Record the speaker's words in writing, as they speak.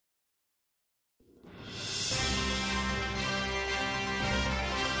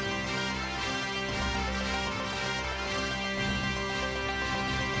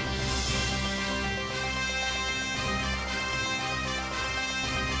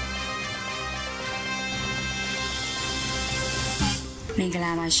မင်္ဂ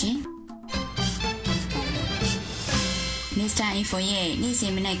လာပါရှင်Mr. Info ရဲ့နေ့စ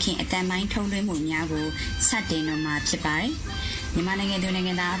ဉ်မနက်ခင်းအတန်ပိုင်းထုတ်လွှင့်မှုများကိုစတင်တော့မှာဖြစ်ပါတယ်မြန်မာနိုင်ငံသူနိုင်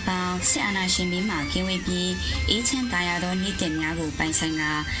ငံသားအပေါင်းစစ်အာဏာရှင်ပြီးမှကင်းဝေးပြီးအေးချမ်းသာယာသောနေ့တင်များကိုပိုင်ဆိုင်က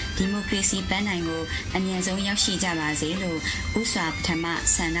ဒီမိုကရေစီပန်းနိုင်ကိုအမြန်ဆုံးရောက်ရှိကြပါစေလို့ဥစွာပထမ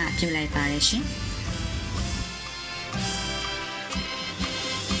ဆန္ဒပြုလိုက်ပါတယ်ရှင်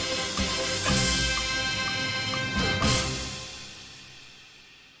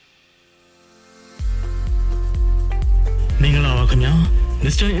မင်္ဂလာပါခင်ဗျာမ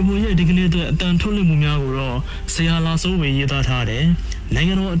စ္စတာအမိုရဲ့ဒီကနေ့အတွက်အတန်ထုတ်လွှင့်မှုများကိုတော့ဆရာလာစိုးဝေရေးသားထားတယ်နိုင်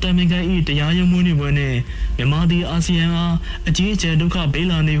ငံတော်အတိုင်ပင်ခံ၏တရားရုံးမှုနေပွဲနဲ့မြန်မာပြည်အာဆီယံအားအကြီးအကျယ်ဒုက္ခပေး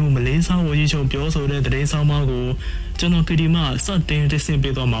လာနေဟုမလေးစားဝေကြီးချုပ်ပြောဆိုတဲ့သတင်းဆောင်မကိုကျွန်တော်ကဒီမှစတင်တင်ဆက်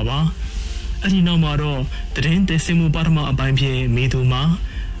ပေးသွားမှာပါအဲ့ဒီနောက်မှာတော့သတင်းတင်ဆက်မှုပထမအပိုင်းဖြင့်မိသူမှာ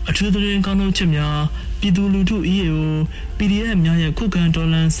အထူးသတင်းကောင်းထုတ်ချက်များပြည်သူလူထု EAO PDF များရဲ့ခုခံတော်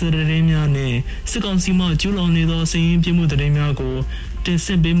လှန်စစ်တရင်များနဲ့စစ်ကောင်စီမှကျူးလွန်နေသောစီးရင်ပြမှုတရင်များကိုတင်ဆ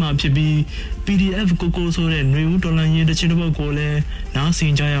က်ပေးမှာဖြစ်ပြီး PDF ကိုဆိုတဲ့ຫນွေဦးတော်လှန်ရေးတချင်တစ်ပုဒ်ကိုလည်းနားဆ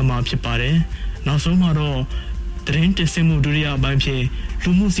င်ကြရမှာဖြစ်ပါတယ်။နောက်ဆုံးမှာတော့သတင်းတင်ဆက်မှုဒုတိယအပိုင်းဖြင့်လူ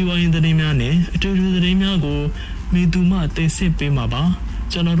မှုစီးပွားရေးတရင်များနဲ့အထူးတရင်များကိုမိသူမှတင်ဆက်ပေးမှာပါ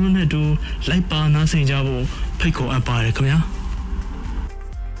။ကျွန်တော်တို့နဲ့တူလိုက်ပါနားဆင်ကြဖို့ဖိတ်ခေါ်အပ်ပါတယ်ခင်ဗျာ။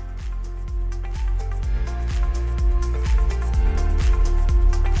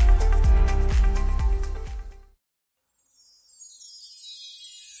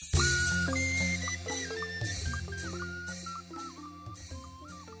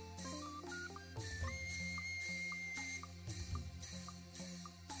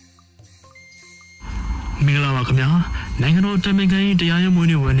မင်္ဂလာပါခင်ဗျာနိုင်ငံတော်တိုင်ပင်ခံ၏တရားရုံးမှု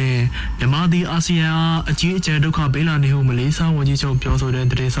နေဝင်နဲ့မြန်မာပြည်အာဆီယံအားအကြီးအကျယ်ဒုက္ခပေးလာနေဟုမလေးစားဝန်ကြီးချုပ်ပြောဆိုတဲ့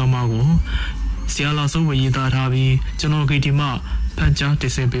သတင်းဆောင်မကိုဆရာလာစိုးဝေရေးသားထားပြီးကျွန်တော်ဒီမှဖန်ကြားတ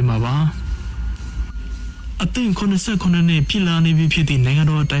င်ဆက်ပေးမှာပါအသင်89နှစ်ပြည်လာနေပြီဖြစ်သည့်နိုင်ငံ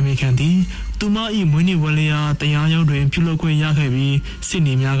တော်တိုင်ပင်ခံသည်သူမ၏မွေးနေ့ဝယ်လျာတရားရုံးတွင်ပြုလုပ်ခွင့်ရခဲ့ပြီးစစ်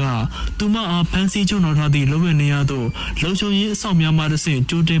နေများကသူမအားဖမ်းဆီးချုပ်နှောင်ထားသည့်လုံခြုံနေရသို့လုံခြုံရေးအဆောက်များမှတစ်ဆင့်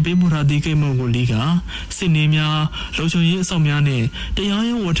ကြိုတင်ပေးမှုထားသည့်ကိစ္စကိုလီကစစ်နေများလုံခြုံရေးအဆောက်များနှင့်တရား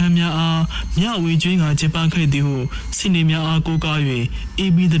ရုံးဝန်ထမ်းများအားမျှဝေကျွေးကကျင်းပခဲ့သည်ဟုစစ်နေများအားကိုးကား၍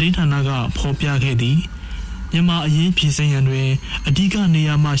 AB သတင်းဌာနကဖော်ပြခဲ့သည်မြန်မာအရေးပြည်စင်ရန်တွင်အဓိကနေ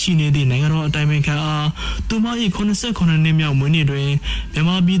ရာမှာရှိနေသည့်နိုင်ငံတော်အတိုင်ပင်ခံအားသူမ၏89နှစ်မြောက်မွေးနေ့တွင်မြန်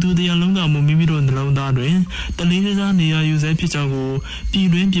မာပြည်သူတရားလုံးကမိမိတို့နှလုံးသားတွင်တလေးစားနေရာယူဆဲဖြစ်ကြောင်းကိုပြည်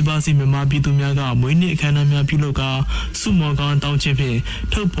တွင်းပြည်ပစီမြန်မာပြည်သူများကမွေးနေ့အခမ်းအနားများပြုလုပ်ကာစုမော်ကောင်းတောင်းခြင်းဖြင့်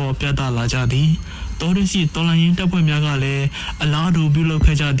ထုတ်ဖော်ပြသလာကြသည်တော်ရရှိတော်လိုင်းရင်တပ်ဖွဲ့များကလည်းအလားတူပြုလုပ်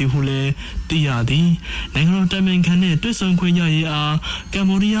ခဲ့ကြသည်ဟုလည်းသိရသည်နိုင်ငံတော်တိုင်ပင်ခံနှင့်တွေ့ဆုံခွင့်ရရေးအားကမ္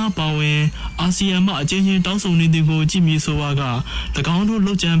ဘောဒီးယားပါဝင်အာဆီယံမှအချင်းချင်းတောင်းဆိုနေသည်ကိုကြည့်မြင်ဆိုပါက၎င်းတို့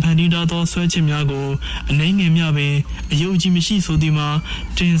လှုပ်ကြံဖန်တီးထားသောဆွဲချက်များကိုအနှိမ့်ငယ်များပင်အယုံကြည်မရှိဆိုသည်မှာ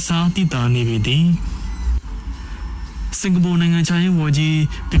တင်စားသိတာနေပေသည်စင်ကာပူနိုင်ငံခြားရေးဝန်ကြီး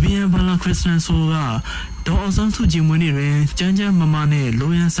ဗီဗီယန်ဘာလာခရစ်စတန်ဆိုကဒေါ်အောင်ဆန်းစုကြည်မွေးနေ့တွင်ကျန်းကျန်းမာမာနှင့်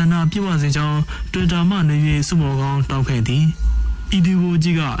လိုရန်ဆန္ဒပြည့်ဝစေကြောင်းတွစ်တာမှနေ၍စုမော်ကောင်းတောင်းခဲ့သည်ဤဒီဝ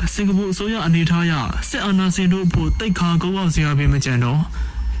ကြီးကစင်ကာပူအစိုးရအနေထားအရစစ်အာဏာရှင်တို့ဖို့တိတ်ခါကောက်အောက်စရာပင်မကြံတော့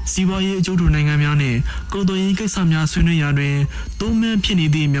စီးပွားရေးအကျိုးတူနိုင်ငံများနှင့်ကုန်သွယ်ရေးကိစ္စများဆွေးနွေးရာတွင်တိုးမန်းဖြစ်နေ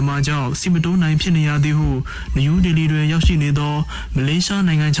သည့်မြန်မာကြောင့်စီမတိုးနိုင်ဖြစ်နေရသည်ဟုနယူးဒေလီတွင်ရောက်ရှိနေသောမလေးရှား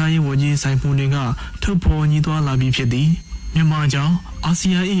နိုင်ငံခြားရေးဝန်ကြီးဆိုင်ဖူနေကထုတ်ဖော်ညှိသွားလာပြီးဖြစ်သည်မြန်မာကြောင့်အာဆီ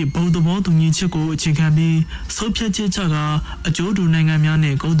ယံ၏ဘုံသဘောတူညီချက်ကိုအခြေခံပြီးဆုံးဖြတ်ချက်ချကအကျိုးတူနိုင်ငံများနှ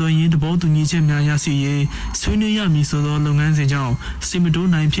င့်ကုန်သွယ်ရေးသဘောတူညီချက်များရရှိရေးဆွေးနွေးရမည်ဆိုသောလုပ်ငန်းစဉ်ကြောင့်စီမတိုး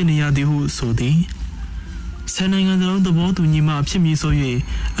နိုင်ဖြစ်နေရသည်ဟုဆိုသည်ဆယ်နိုင်ငံစလုံးသဘောတူညီမှဖြစ်မည်ဆို၍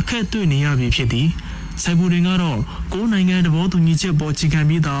အခက်တွေ့နေရပြီဖြစ်သည်ဆိုင်ဘူတင်ကတော့9နိုင်ငံသဘောတူညီချက်ပေါ်အခြေခံ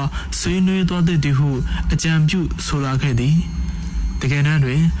ပြီးသာဆွေးနွေးသွားတဲ့သူဟုအကြံပြုဆိုလာခဲ့သည်တကယ်တမ်းတွ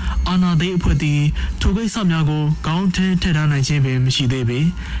င်အာဏာသိမ်းအဖွဲ့သည်ထိုကိစ္စများကိုကောင်းထင်းထည့်ထားနိုင်ခြင်းပင်မရှိသေးပေ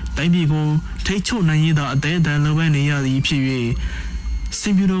တိုင်းပြည်ကိုထိတ်ချုပ်နိုင်ရသောအသေးအတန်လိုပဲနေရသည်ဖြစ်၍စ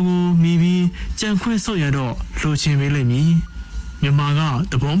င်ပြူတော်ကိုမိပြီးကြံခွင့်ဆော့ရတော့လိုချင်ပေးလိမ့်မည်မြန်မာက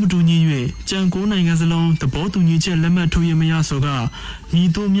သဘောမတူညီ၍ကြံ9နိုင်ငံစလုံးသဘောတူညီချက်လက်မှတ်ထိုးရမရဆိုကမိ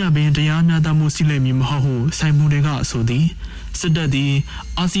တို့မြပင်တရားမျှတမှုရှိလိမ့်မည်မဟုတ်ဟုဆိုင်မှုတွေကဆိုသည်စစ်တပ်သည်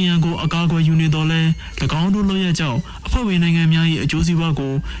အာဆီယံကိုအကာအကွယ်ယူနေတော်လဲ၎င်းတို့လိုရကြောင့်အဖွဲ့ဝင်နိုင်ငံများ၏အကျိုးစီးပွား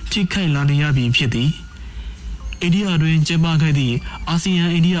ကိုထိခိုက်လာနေရပြီဖြစ်သည်အိန္ဒိယတွင်ကျင်းပခဲ့သည့်အာဆီယံ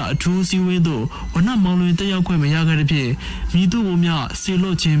အိန္ဒိယအထူးစည်းဝေးသို့ဝနမောင်လွင်တက်ရောက်ခွင့်မရခဲ့တဲ့ဖြင့်မိတို့ကိုမျှဆေလွ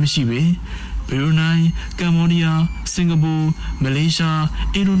တ်ခြင်းမရှိပေ ဘရူနိုင်းကမ်ဘောဒီးယားစင်ကာပူမလေးရှား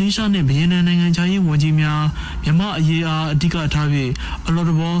အင်ဒိုနီးရှားနဲ့ဗီယက်နမ်နိုင်ငံခြားရေးဝန်ကြီးများမြန်မာအရေးအားအဓိကထားပြီးအလော်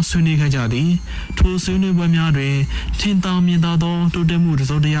တဘောဆွေးနွေးခဲ့ကြသည်ထိုဆွေးနွေးပွဲများတွင်ထင်သာမြင်သာသောတိုးတက်မှုတစ်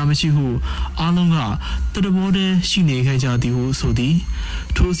စုံတစ်ရာမရှိဟုအားလုံးကတတဘောတည်းရှိနေခဲ့ကြသည်ဟုဆိုသည်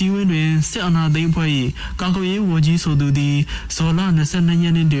ထိုစည်းဝေးတွင်စစ်အာဏာသိမ်းအဖွဲ့၏ကာကွယ်ရေးဝန်ကြီးဆိုသူသည်ဇော်လ22ရ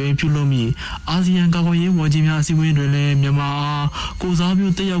က်နေ့တွင်ပြုလုပ်မည့်အာဆီယံကာကွယ်ရေးဝန်ကြီးများအစည်းအဝေးတွင်လည်းမြန်မာအားကိုစားပြု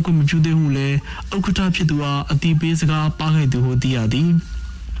တက်ရောက်ခွင့်မပြုသေးဟုလည်းဥက္ကဋ္ဌဖြစ်သူအားအတိပေးစကားပါခဲ့သူဟုသိရသည်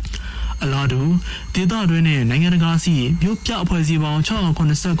အလားတူဒေသတွင်းနဲ့နိုင်ငံတကာစီမြို့ပြအဖွဲ့အစည်းပေါင်း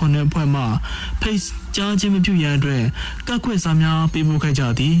689အဖွဲ့မှဖိတ်ကြားခြင်းမပြုရန်အတွက်ကတ်ခွင့်စာများပေးပို့ခဲ့ကြ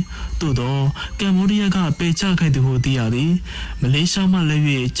သည်သို့သောကမ်ဘောဒီးယားကပယ်ချခဲ့သူဟုသိရသည်မလေးရှားမှလည်း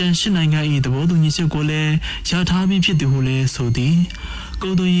၍ကျန်8နိုင်ငံ၏သဘောတူညီချက်ကိုလည်းရထားပြီးဖြစ်သူဟုလည်းဆိုသည်ကု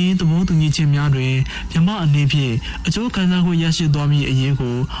န်သွယ်ရေးသဘောတူညီချက်များတွင်မြန်မာအနေဖြင့်အကျိုးခံစား권ရရှိသွားမည့်အရေး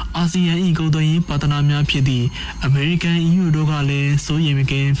ကိုအာဆီယံ၏ကုန်သွယ်ရေးပါတနာများဖြစ်သည့်အမေရိကန် EU တို့ကလည်းစိုးရိမ်မ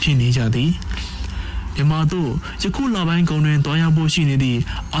ကင်းဖြစ်နေကြသည်မြန်မာတို့ယခုလပိုင်းကုန်တွင်တွားရောက်ဖို့ရှိနေသည့်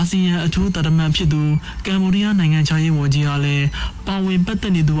အာဆီယံအထူးတမန်ဖြစ်သူကမ်ဘောဒီးယားနိုင်ငံခြားရေးဝန်ကြီးအားလည်းပါဝင်ပတ်သ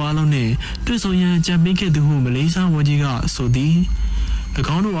က်နေသူအလုံးနှင့်တွေ့ဆုံရန်ကြံပေးခဲ့သူဟုမလေးရှားဝန်ကြီးကဆိုသည်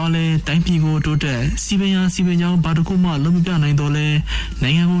၎င်းတို့အားလည်းတိုင်းပြည်ကိုတိုးတက်စီပင်ကြောင်းဘာတစ်ခုမှလုံးမပြနိုင်တော့လဲ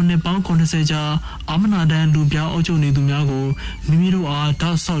နိုင်ငံကိုနှစ်ပေါင်း80ကြာအာမနာတန်လူပြောင်းအုပ်ချုပ်နေသူများကိုမိမိတို့အား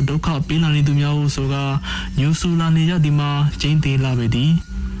တောက်ဆောက်ဒုက္ခပေးလာနေသူများဟုဆိုကာညူဆူလာနေရသည်မှာကျင်းသေးလာပေသည်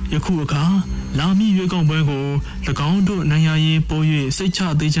ယခုအခါလာမည့်ရွေးကောက်ပွဲကို၎င်းတို့နိုင်ရရေးပို၍စိတ်ချ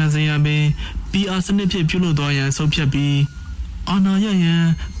သေးချမ်းစေရန်ပင် PR စနစ်ဖြင့်ပြုလုပ်သွားရန်ဆုံးဖြတ်ပြီးအာဏာရရန်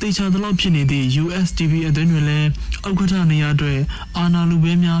တေချာသလောက်ဖြစ်နေသည့် USDP အသွင်တွင်လည်းဥက္ကဋ္ဌနေရာအတွက်အာဏာလူ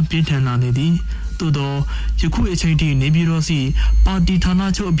ပွဲများပြင်းထန်လာနေသည်သို့သောယခုအချိန်ထိနေပြည်တော်စီပါတီဌာန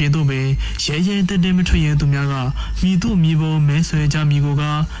ချုပ်အပြင်သို့ပင်ရဲတဲမထွက်ရသူများကမိတို့မိဘမဲဆွဲကြမိကိုက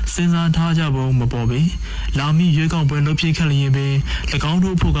စဉ်းစားထားကြပုံမပေါ်ပေလာမည့်ရွေးကောက်ပွဲလုပ်ဖြစ်ခဲ့လျင်ပင်၎င်း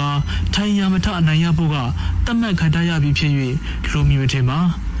တို့ဖို့ကထိုင်ရမထအနိုင်ရဖို့ကတတ်မှတ်ခံထားရပြီးဖြစ်၍လူမီမထင်ပါ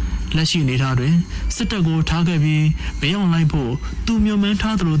လက်ရှိအနေထားတွင်စစ်တပ်ကိုထားခဲ့ပြီးမင်းအောင်လိုက်ဖို့သူမျိုးမန်း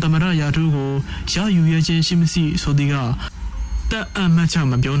ထားသလိုတမရရာထူးကိုရယူရခြင်းရှိမရှိဆိုသည်ကတက်အမှတ်ချ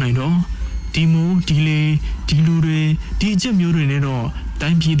မပြောနိုင်တော့ဒီမူဒီလေဒီလူတွေဒီအချက်မျိုးတွေနဲ့တော့တို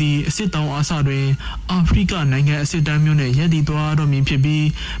င်းပြည်သည်အစစ်တောင်အာရှတွင်အာဖရိကနိုင်ငံအစစ်တမ်းမျိုးနဲ့ရည်တည်သွားတော့မည်ဖြစ်ပြီး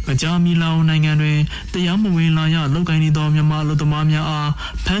မကြာမီလာအောင်နိုင်ငံတွင်တရားမဝင်လာရလောက်ကိုင်းနေသောမြန်မာလူသမားများအား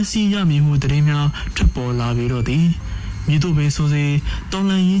ဖမ်းဆီးရမည်ဟုသတင်းများထွက်ပေါ်လာပြီးတော့သည်မြေတို့ပင်ဆိုစေတော်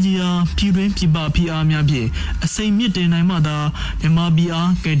လန်ရေးကြီးအားပြည်တွင်းပြည်ပဖိအားများဖြင့်အစိမ်မြင့်တင်နိုင်မှသာမြန်မာပြည်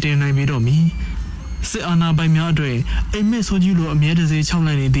အားကယ်တင်နိုင်ပြီးတော့မည်စစ်အာဏာပိုင်များအတွက်အိမ်မက်ဆိုးကြီးလိုအမြဲတစေခြောက်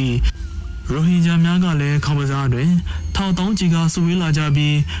လိုက်နေသည့်ရိုဟင်ဂျာများကလည်းခေါင်းပစားတွင်ထောင်တောင်းကြီးကစုဝေးလာကြ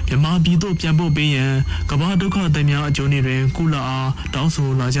ပြီးမြန်မာပြည်သို့ပြန်ပို့ပေးရန်ကမ္ဘာဒုက္ခသည်များအကျိုးနေတွင်ကုလအားတောင်းဆို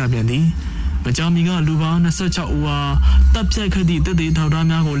လာကြပြန်သည်မကြာမီကလူပေါင်း26ဦးအားတပ်ဖြတ်ခဲ့သည့်တည်တည်ထောက်ထား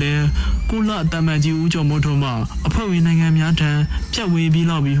များကိုလည်းကုလတမန်ကြီးဦးကျော်မိုးထွန်းမှအဖွဲ့ဝင်နိုင်ငံများထံဖြတ်ဝေပြီး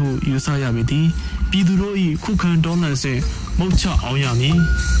လောက်ပြီးဟုယူဆရပေသည်ပြည်သူတို့၏ခုခံတော်လှန်စဉ်မုတ်ချအောင်ရမည်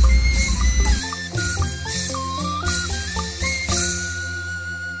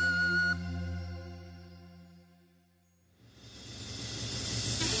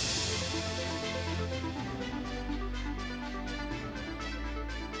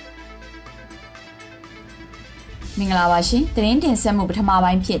မင်္ဂလာပါရှင်သတင်းတင်ဆက်မှုပထမ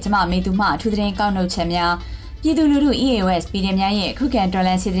ပိုင်းဖြစ်ကျွန်မမေသူမှအထူးသတင်းကောက်နှုတ်ချက်များပြည်သူလူထု EAOS ပြည်နယ်များရဲ့အခုခံတော်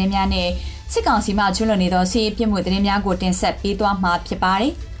လှန်စစ်သတင်းများနဲ့စစ်ကောင်စီမှချွတ်လွန်နေသောစစ်ရေးပြစ်မှုသတင်းများကိုတင်ဆက်ပေးသွားမှာဖြစ်ပါတ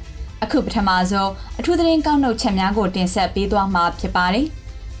ယ်အခုပထမဆုံးအထူးသတင်းကောက်နှုတ်ချက်များကိုတင်ဆက်ပေးသွားမှာဖြစ်ပါတယ်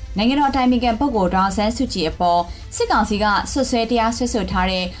နိုင်ငံတော်အတိုင်ပင်ခံပုဂ္ဂိုလ်ဒေါ်အောင်ဆန်းစုကြည်အပေါ်စစ်ကောင်စီကဆွဆွဲတရားစွဲဆိုထား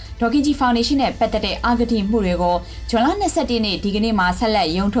တဲ့ဒေါ်ခင်ကြီးဖောင်ဒေးရှင်းနဲ့ပတ်သက်တဲ့အာဂတိမှုတွေကိုဇွန်လ21ရက်နေ့ဒီကနေ့မှာဆက်လက်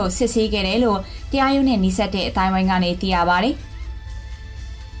ရုံးထုတ်စစ်ဆေးခဲ့တယ်လို့တရားရုံးနဲ့နှိစက်တဲ့အတိုင်းဝိုင်းကနေသိရပါတယ်။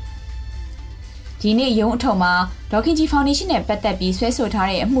ဒီနေ့ရုံးအထုံမှာဒေါ်ခင်ကြီးဖောင်ဒေးရှင်းနဲ့ပတ်သက်ပြီးဆွဲဆိုထား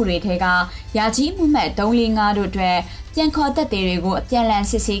တဲ့အမှုတွေထဲကယာကြီးအမှုမှတ်345တို့အတွက်ပြန်ခေါ်သက်သေတွေကိုအပြန်အလှန်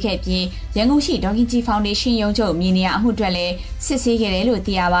စစ်ဆေးခဲ့ပြီးရန်ကုန်ရှိဒေါ်ခင်ကြီးဖောင်ဒေးရှင်းရုံးချုပ်မြေနေရာအမှုတွေလည်းစစ်ဆေးခဲ့တယ်လို့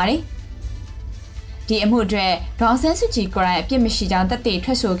သိရပါတယ်။ဒီအမှုတွေဒေါ်ဆန်းစုကြည်ကိုယ်တိုင်အပြစ်မရှိကြောင်းသက်သေ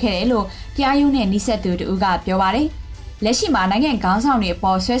ထွက်ဆိုခဲ့တယ်လို့တရားရုံးနဲ့နှိစက်သူတို့ကပြောပါတယ်။လက်ရှိမှာနိုင်ငံခေါင်းဆောင်တွေအ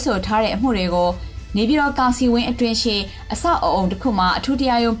ပေါ်ဆွဲဆိုထားတဲ့အမှုတွေကိုနေပြည်တော်ကောင်စီဝင်းအတွင်းရှိအဆောက်အအုံတစ်ခုမှာအထူးတ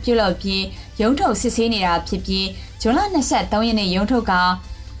ရားရုံးပြုလုပ်ပြီးရုံးထုတ်စစ်ဆေးနေတာဖြစ်ပြီးဇွန်လ23ရက်နေ့ရုံးထုတ်က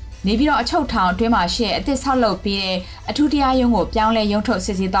နေပြည်တော်အချုပ်ထောင်အတွင်းမှာရှိတဲ့အသစ်ဆောက်လုပ်ပြီးတဲ့အထူးတရားရုံးကိုပြောင်းလဲရုံးထုတ်စ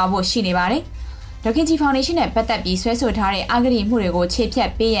စ်ဆေးသွားဖို့ရှိနေပါတယ်။ဒေါ်ခင်ကြီးဖောင်ဒေးရှင်းနဲ့ပတ်သက်ပြီးဆွဲဆိုထားတဲ့အဂတိမှုတွေကိုခြေဖြတ်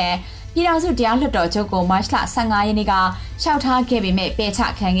ပေးရန်ပြည်ထောင်စုတရားလွှတ်တော်ချုပ်ကိုမတ်လ15ရက်နေ့ကလျှောက်ထားခဲ့ပေမဲ့ပယ်ချ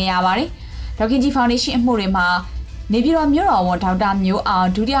ခံခဲ့ရပါတယ်။ဒေါ်ခင်ကြီးဖောင်ဒေးရှင်းအမှုတွေမှာ နေပြည်တော်မြို့တော်ဝန်ဒေါက်တာမျိုးအောင်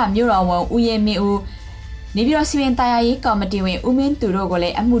ဒုတိယမြို့တော်ဝန်ဦးရဲမင်းဦးနေပြည်တော်စီရင်တရားရေးကော်မတီဝင်ဦးမင်းသူတို့ကိုလ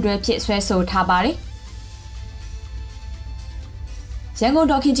ည်းအမှုတွဲဖြစ်ဆွဲဆိုထားပါတယ်ရန်ကုန်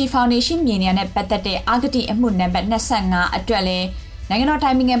ဒေါခင်ကြီးဖောင်ဒေးရှင်းမြေနေရာနဲ့ပတ်သက်တဲ့အာဂတိအမှုနံပါတ်25အတွက်လည်းနိုင်ငံတော်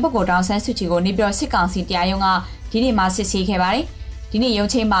တိုင်ပင်ခံပုဂ္ဂိုလ်ဒေါက်ဆန်းစုကြည်ကိုနေပြည်တော်စစ်ကောင်စီတရားရုံးကဒီနေ့မှစစ်ဆေးခဲ့ပါတယ်ဒီနေ့ရုံး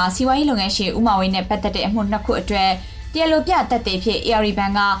ချိန်မှာစီဝိုင်းလုပ်ငန်းရှင်ဦးမောင်ဝင်းနဲ့ပတ်သက်တဲ့အမှု2ခုအတွက်တရားလိုပြသက်သေဖြစ် AR ဘ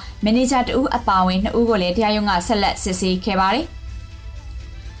ဏ်ကမန်နေဂျာတဦးအပါအဝင်2ဦးကိုလည်းတရားရုံးကဆက်လက်စစ်ဆေးခဲ့ပါတယ်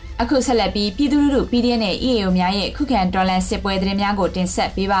အခုဆက်လက်ပြီးပြည်သူလူထု PDF နဲ့ EAO များရဲ့ခုခံတော်လှန်စစ်ပွဲသတင်းများကိုတင်ဆက်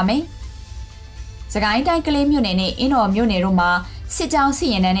ပေးပါမယ်။စကိုင်းတိုင်းကလေးမြို့နယ်နဲ့အင်းတော်မြို့နယ်တို့မှာစစ်ကြောင်းစီ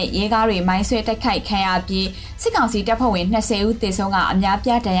ရင်တဲ့ရဲကားတွေမိုင်းဆွဲတိုက်ခိုက်ခံရပြီးစစ်ကောင်စီတပ်ဖွဲ့ဝင်20ဦးသေဆုံးကအများ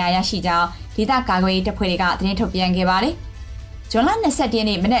ပြားဒဏ်ရာရရှိကြောင်းဒေသကာကွယ်ရေးတပ်ဖွဲ့တွေကသတင်းထုတ်ပြန်ခဲ့ပါတယ်။ဇွန်လ20ရက်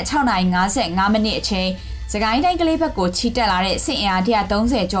နေ့မနက်6:55မိနစ်အချိန်စကိုင်းတိုင်းကလေးဘက်ကိုချီတက်လာတဲ့စစ်အင်အား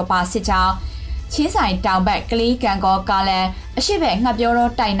130ကျော်ပါစစ်ကြောင်းချင်းဆိုင်တောင်ဘက်ကလေးကံကောကားလန်အရှိဘက်ငှက်ပြော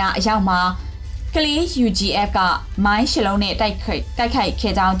တော့တိုင်နာအရောက်မှာကလေး UGF ကမိုင်းရှလုံးနဲ့တိုက်ခိုက်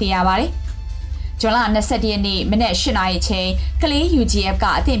ခဲ့ကြောင်းသိရပါတယ်။ဇွန်လ20ရက်နေ့မနက်8:00နာရီချိန်ကလေး UGF က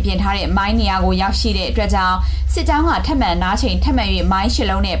အသင့်ပြင်ထားတဲ့မိုင်းနေရာကိုရောက်ရှိတဲ့အတွက်ကြောင့်စစ်ကြောင်းကထပ်မံနားချိန်ထပ်မံ၍မိုင်းရှ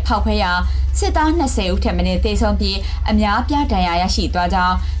လုံးနဲ့ဖောက်ခွဲရာစစ်သား20ဦးထက်မနည်းသေဆုံးပြီးအများပြားဒဏ်ရာရရှိသွားကြော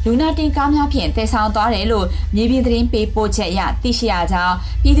င်းလူနာတင်ကားများဖြင့်သေဆောင်သွားတယ်လို့မြေပြင်သတင်းပေးပို့ချက်အရသိရှိရကြောင်း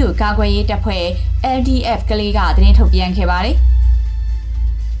ပြည်သူ့ကာကွယ်ရေးတပ်ဖွဲ့ LDF ကလေးကသတင်းထုတ်ပြန်ခဲ့ပါတယ်။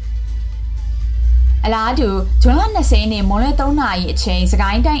အလားတူဇွန်လ20ရက်နေ့မွန်လွဲ3နာရီအချိန်စ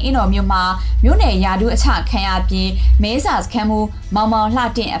ကိုင်းတိုင်းအင်းတော်မြို့မှာမြို့နယ်ရာထူးအချခံရပြီးမဲစာစခန်းမှုမောင်မောင်လှ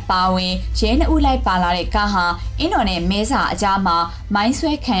တင်အပါဝင်ရဲ2ဦးလိုက်ပါလာတဲ့ကားဟာအင်းတော်နဲ့မဲစာအကြားမှာမိုင်း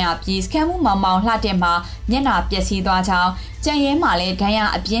ဆွဲခံရပြီးစခန်းမှုမောင်မောင်လှတင်မှာမျက်နှာပျက်စီးသွားကြောင်းကြံရဲမှာလည်းဒဏ်ရာ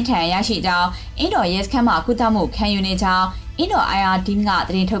အပြင်းထန်ရရှိကြောင်းအင်းတော်ရဲစခန်းမှာကုသမှုခံယူနေကြောင်းအင်းတော် IR team ကသ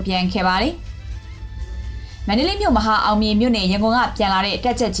တင်းထုတ်ပြန်ခဲ့ပါတယ်။မန္တလေးမြို့မဟာအောင်မြေမြို့နယ်ရန်ကုန်ကပြန်လာတဲ့တ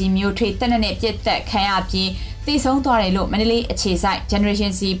က်ချက်ကြီးမျိုးထွေးတက်နဲ့ပြစ်တက်ခံရပြီးသေဆုံးသွားတယ်လို့မန္တလေးအခြေစိုက်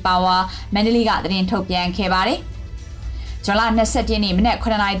Generation Z Power မန္တလေးကသတင်းထုတ်ပြန်ခဲ့ပါတယ်။ဇွန်လ20ရက်နေ့မနက်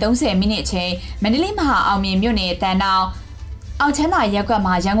9:30မိနစ်ချိန်မန္တလေးမဟာအောင်မြေမြို့နယ်တန်တောင်အောင်ချမ်းသာရပ်ကွက်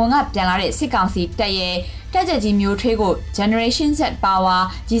မှာရန်ကုန်ကပြန်လာတဲ့စစ်ကောင်စီတပ်ရဲ့တက်ချက်ကြီးမျိုးထွေးကို Generation Z Power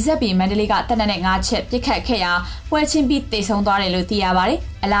GZB မန္တလေးကတက်နဲ့5ချက်ပစ်ခတ်ခဲ့ရာပွဲချင်းပြီးသေဆုံးသွားတယ်လို့သိရပါတယ်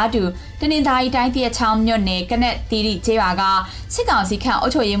။အလားတူတနင်္သာရီတိုင်းတရချောင်းမြို့နယ်ကနက်တီရီကျေးရွာကစစ်ကောင်စီခန့်အု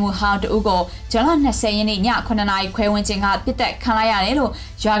ပ်ချုပ်ရေးမှူးဟောင်းတဦးကိုဇွန်လ20ရက်နေ့ည9:00နာရီခွဲဝန်းကျင်ကပစ်တက်ခံလိုက်ရတယ်လို့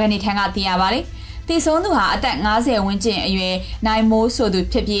ရွာကနေထံကသိရပါတယ်။သေဆုံးသူဟာအသက်50ဝန်းကျင်အရွယ်နိုင်မိုးဆိုသူ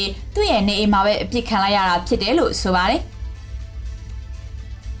ဖြစ်ပြီးသူ့ရဲ့နေအိမ်မှာပဲအပစ်ခံလိုက်ရတာဖြစ်တယ်လို့ဆိုပါတယ်။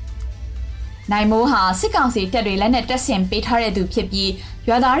နိုင်မိုးဟာစစ်ကောင်စီတပ်တွေလက်နက်တပ်ဆင်ပေးထားတဲ့သူဖြစ်ပြီး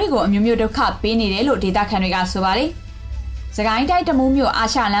ရွာသားတွေကိုအမျိုးမျိုးဒုက္ခပေးနေတယ်လို့ဒေသခံတွေကဆိုပါတယ်။စကိုင်းတိုင်းတမူးမြို့အာ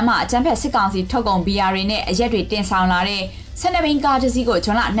ရှလမ်းမှာအကြမ်းဖက်စစ်ကောင်စီထုတ်ကုန်ဘီယာတွေနဲ့အရက်တွေတင်ဆောင်လာတဲ့12ဘိန်းကားတစ်စီးကို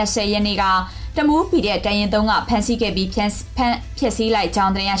ဇွန်လ20ရက်နေ့ကတမူးပြည်တဲ့တရင်3ကဖမ်းဆီးခဲ့ပြီးဖျက်ဆီးလိုက်ကြော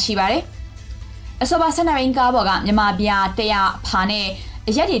င်းတင်ရရှိပါတယ်။အဆိုပါ12ဘိန်းကားပေါ်ကမြန်မာဘီယာ100ဖာနဲ့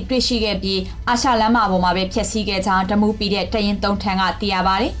အရက်တွေတွေ့ရှိခဲ့ပြီးအာရှလမ်းမပေါ်မှာပဲဖျက်ဆီးခဲ့ကြောင်းတမူးပြည်တဲ့တရင်3ထံကသိရ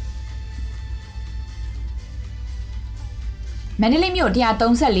ပါတယ်။မန္တလေးမြို့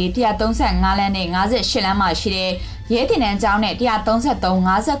134 135လမ်းနဲ့58လမ်းမှာရှိတဲ့ရဲတင်တန်းကျောင်းနဲ့133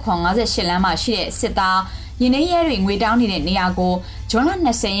 59 58လမ်းမှာရှိတဲ့စစ်သားရင်းနှီးရဲတွေငွေတောင်းနေတဲ့နေရာကိုဇွန်လ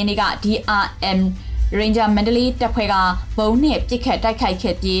20ရက်နေ့က DRM Ranger မန္တလေးတပ်ဖွဲ့ကဘုံနဲ့ပစ်ခတ်တိုက်ခိုက်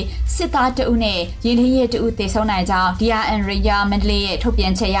ခဲ့ပြီးစစ်သား2ဦးနဲ့ရင်းနှီးရဲ2ဦးသေဆုံးနိုင်ကြောင်း DRM Ranger မန္တလေးရဲ့ထုတ်ပြ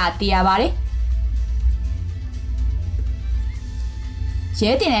န်ချက်အရသိရပါတယ်။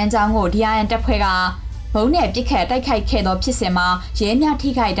ရဲတင်တန်းကျောင်းကို DRM တပ်ဖွဲ့ကဘုံနဲ့ပစ်ခတ်တိုက်ခိုက်ခဲ့သောဖြစ်စဉ်မှာရဲများထိ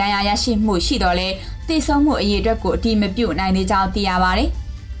ခိုက်ဒဏ်ရာရရှိမှုရှိတော်လဲသေဆုံးမှုအရေအတွက်ကိုအတိမပြုတ်နိုင်သေးကြောင်းသိရပါတယ်။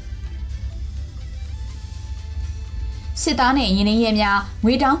စစ်သားနဲ့ရင်းနှီးရဲများ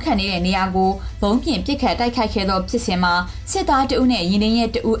ငွေတောင်းခံနေတဲ့နေရာကိုဘုံပြင်ပစ်ခတ်တိုက်ခိုက်ခဲ့သောဖြစ်စဉ်မှာစစ်သား2ဦးနဲ့ရင်းနှီးရဲ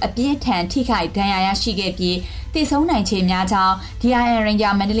2ဦးအပြင်းထန်ထိခိုက်ဒဏ်ရာရရှိခဲ့ပြီးသေဆုံးနိုင်ခြေများကြောင်း DRM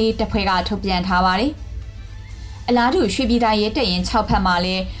Ranger မန္တလေးတပ်ဖွဲ့ကထုတ်ပြန်ထားပါတယ်။အလားတူရွှေပြည်သာရဲတပ်ရင်6ဖက်မှာလ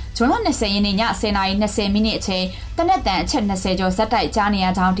ည်းဇွန်လ20ရက်နေ့ည10:20မိနစ်အချိန်တနက်တန်အချက်20ကျော်ဇက်တိုက်ကြားနေရ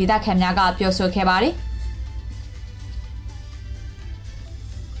ကြောင်းဒေသခံများကပြောဆိုခဲ့ပါတယ်။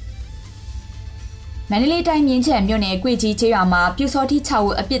မန္တလေးတိုင်းမြင်းချံမြို့နယ်ကွေကြီးကျေးရွာမှာပြူစောတိ6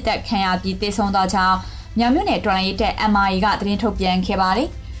ဦးအပြစ်သက်ခံရပြီးသေဆုံးသွားကြောင်းမြောင်မြို့နယ်တော်လှန်ရေးတပ် MRA ကသတင်းထုတ်ပြန်ခဲ့ပါတယ်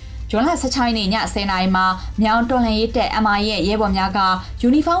။ဇွန်လ16ရက်နေ့ည10:00မှာမြောင်တော်လှန်ရေးတပ် MRA ရဲ့ရဲဘော်များကယူ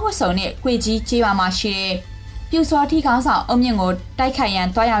နီဖောင်းဝတ်စုံနဲ့ကွေကြီးကျေးရွာမှာရှိတဲ့ ပြူစောထီခေါင်းဆောင်အုံမြင့်ကိုတိုက်ခိုက်ရန်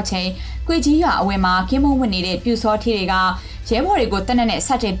တွားရောက်ချိန်ကွေကြီးရွာအဝယ်မှာကင်းမုံဝင်နေတဲ့ပြူစောထီတွေကရဲဘော်တွေကိုတက်နက်နဲ့စ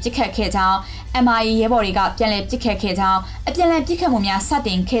တင်ပစ်ခတ်ခဲ့ကြောင်း MIA ရဲဘော်တွေကပြန်လည်ပစ်ခတ်ခဲ့ကြောင်းအပြန်အလှန်ပစ်ခတ်မှုများစတ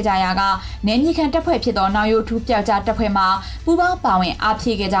င်ခဲ့ကြရာကနယ်မြေခံတပ်ဖွဲ့ဖြစ်သောနောက်ရိုးထူးပျောက်ကြားတပ်ဖွဲ့မှပူးပေါင်းပါဝင်အားဖြ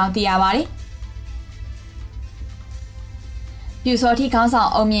ည့်ခဲ့ကြောင်းသိရပါတယ်။ပြူစောထီခေါင်းဆောင်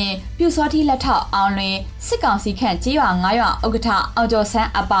အုံမြင့်ပြူစောထီလက်ထောက်အောင်လွင်စစ်ကောင်စီခန့်ကြေးရွာ9ရွာဥက္ကဋ္ဌအောင်ကျော်ဆန်း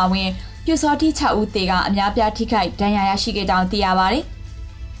အပါဝင်ပြူစောထီ6ဦးတေကအများပြားထိခိုက်ဒဏ်ရာရရှိခဲ့ကြောင်းသိရပါတယ်။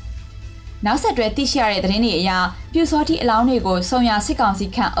နောက်ဆက်တွဲသိရှိရတဲ့သတင်းတွေအရပြူစောထီအလောင်းတွေကိုစုံရစစ်ကောင်စီ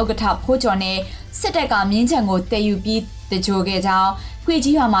ခန့်ဥက္ကဋ္ဌဖိုးကျော်နဲ့စစ်တပ်ကမြင်းချံကိုတည်ယူပြီးတကြိုခဲ့ကြောင်းကွေ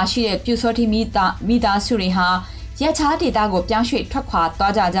ကြီးရွာမှာရှိတဲ့ပြူစောထီမိသားစုတွေဟာရက်ခြားဒေသကိုပြောင်းရွှေ့ထွက်ခွာ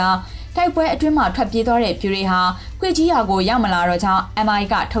သွားကြကြောင်းတိုက်ပွဲအတွင်းမှာထွက်ပြေးသွားတဲ့ပြူတွေဟာကွေကြီးရွာကိုရောက်မလာတော့ကြောင်း MI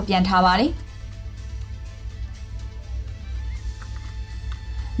ကထုတ်ပြန်ထားပါတယ်။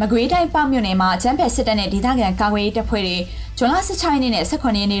မကွေးတိုင်းပေါ့မြို့နယ်မှာကျန်းဖက်စစ်တပ်နဲ့ဒေသခံကာကွယ်ရေးတပ်ဖွဲ့တွေဇွန်လ16ရက်နေ့နဲ့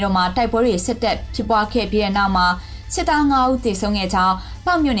18ရက်နေ့တို့မှာတိုက်ပွဲတွေစစ်တပ်ဖြစ်ပွားခဲ့ပြီးတဲ့နောက်မှာစစ်သား9ဦးသေဆုံးခဲ့ကြောင်း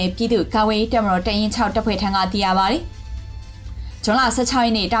ပေါ့မြို့နယ်ပြည်သူ့ကာကွယ်ရေးတပ်မတော်တရင်6တပ်ဖွဲ့ထံကသိရပါတယ်။ဇွန်လ16ရ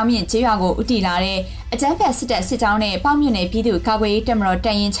က်နေ့တောင်မြင့်ကျေးရွာကိုဦးတည်လာတဲ့အကျန်းဖက်စစ်တပ်စစ်ကြောင်းနဲ့ပေါ့မြို့နယ်ပြည်သူ့ကာကွယ်ရေးတပ်မတော်တ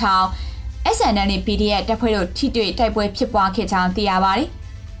ရင်6 SNL နဲ့ PDF တပ်ဖွဲ့တို့ထိတွေ့တိုက်ပွဲဖြစ်ပွားခဲ့ကြောင်းသိရပါတယ်။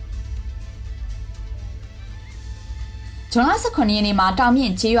ဇွန်လ18ရက်နေ့မှာတောင်မြ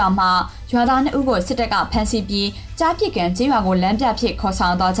င့်ကျေးရွာမှာရွာသား2ဦးကိုစစ်တပ်ကဖမ်းဆီးပြီးကြားပစ်ကန်ကျေးရွာကိုလမ်းပြဖြစ်ခေါ်ဆော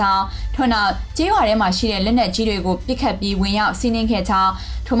င်သွားကြောင်းထို့နောက်ကျေးရွာထဲမှာရှိတဲ့လက်နက်ကြီးတွေကိုပစ်ခတ်ပြီးဝင်ရောက်စီးနင်းခဲ့ကြောင်း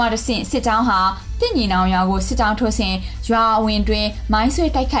ထိုမှတဆင့်စစ်ကြောင်းဟာတင့်ညီနောင်ရွာကိုစစ်ကြောင်းထိုးစဉ်ရွာအဝင်တွင်မိုင်းဆွဲ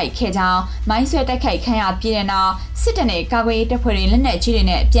တိုက်ခိုက်ခဲ့ကြောင်းမိုင်းဆွဲတိုက်ခိုက်ခံရပြီးတဲ့နောက်စစ်တပ်နဲ့ကာကွယ်ရေးတပ်ဖွဲ့တွေလက်နက်ကြီးတွေ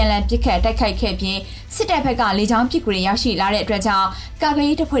နဲ့ပြန်လည်ပစ်ခတ်တိုက်ခိုက်ခဲ့ပြီးစစ်တပ်ဘက်ကလေကြောင်းပစ်ကူတွေရောက်ရှိလာတဲ့အတွက်ကြောင့်ကာကွယ်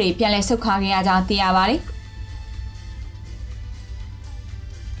ရေးတပ်ဖွဲ့တွေပြန်လည်ဆုတ်ခွာခဲ့ရကြောင်းသိရပါတယ်။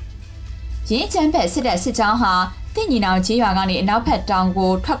ရင်းချမ်းဖက်စစ်တပ်စစ်ကြောင်းဟာတင့်ညီနောင်ကျေးရွာကနေအနောက်ဘက်တောင်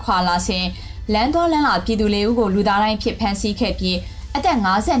ကိုထွက်ခွာလာစဉ်လမ်းတော်လမ်းလာပြည်သူလေးဦးကိုလူသားတိုင်းဖြစ်ဖမ်းဆီးခဲ့ပြီးအသက်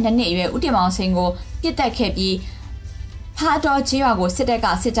52နှစ်အရွယ်ဦးတင်မောင်စိန်ကိုပြစ်တက်ခဲ့ပြီးဟာတော်ကျေးရွာကိုစစ်တပ်က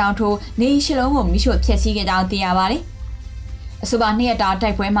စစ်ကြောင်းထိုးနေရှိလုံးကိုမိရှို့ဖျက်ဆီးခဲ့ကြောင်းသိရပါတယ်။အဆိုပါနှစ်ရက်တာ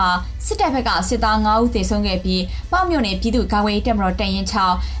တိုက်ပွဲမှာစစ်တပ်ဘက်ကစစ်သား9ဦးသေဆုံးခဲ့ပြီးပေါ့မြို့နယ်ပြည်သူ့ကာကွယ်ရေးတပ်မတော်တရင်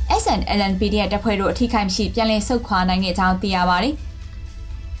6 SNL PDF တပ်ဖွဲ့တို့အထိခိုက်မရှိပြန်လည်ဆုတ်ခွာနိုင်ခဲ့ကြောင်းသိရပါတယ်။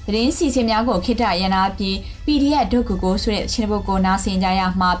သတင်းစီစဉ်များကိုခိတ္တရန်နာပြီး PDF ဒုတ်ကူကိုဆိုတဲ့ချင်းပုတ်ကိုနားဆင်ကြရ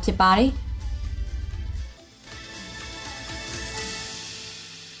မှာဖြစ်ပါတယ်။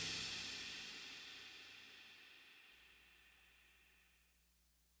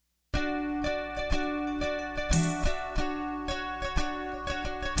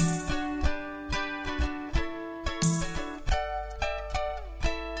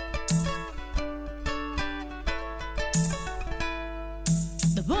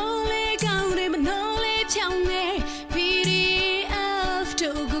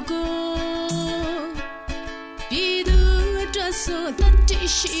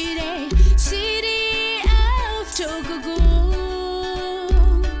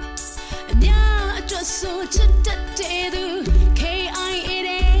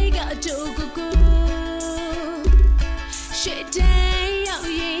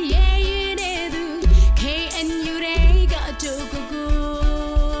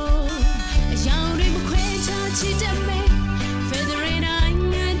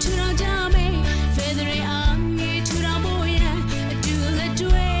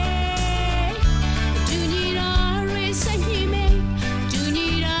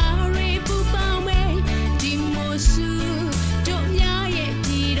 Demo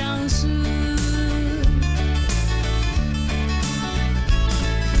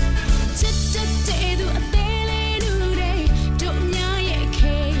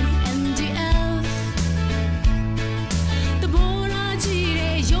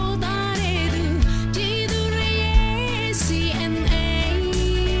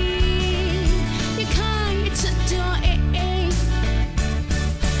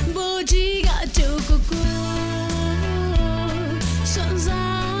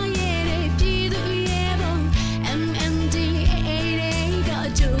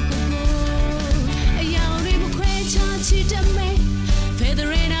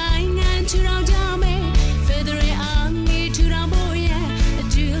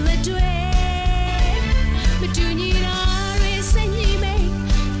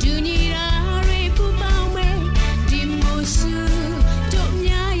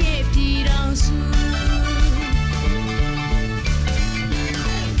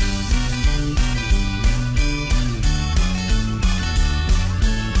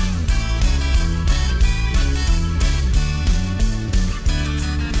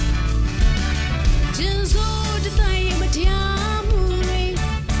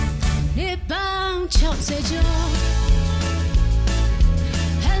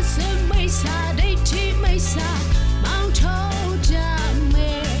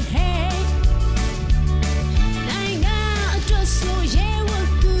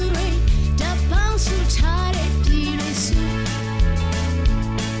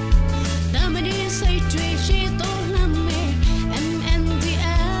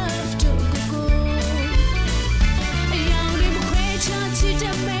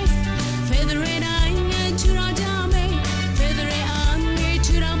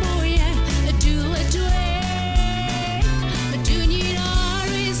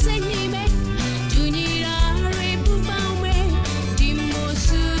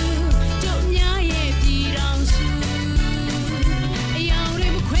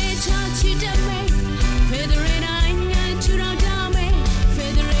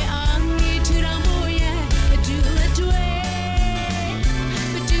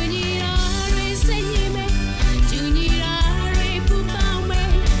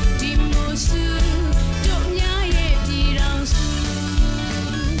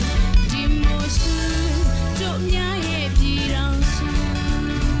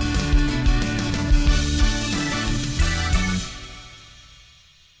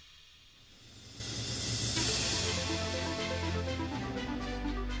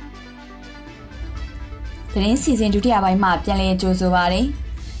သတင်းစီစဉ်ဒုတိယပိုင်းမှာပြန်လည်ကြိုဆိုပါရစေ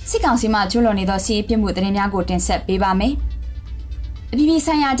။စစ်ကောင်စီမှကျူးလွန်နေသောစီးပြမှုသတင်းများကိုတင်ဆက်ပေးပါမယ်။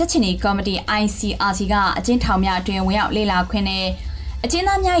အပြည်ပြည်ဆိုင်ရာကြက်ချင်နီကော်မတီ ICRC ကအကျဉ်းထောင်များအတွင်းဝင်ရောက်လေ့လာခွင့်နဲ့အကျ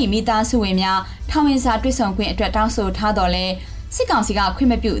ဉ်းသားများ၏မိသားစုဝင်များထောင်ဝင်စာတွေ့ဆုံခွင့်အတွက်တောင်းဆိုထားတော်လဲစစ်ကောင်စီကခွ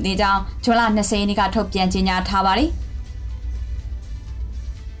င့်မပြုသေးကြောင်းဇွန်လ20ရက်နေ့ကထုတ်ပြန်ကြေညာထားပါတယ်။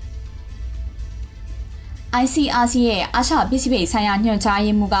 ICRC ရဲ့အာရှပစိဖိတ်ဆိုင်ရာညွှန်ကြား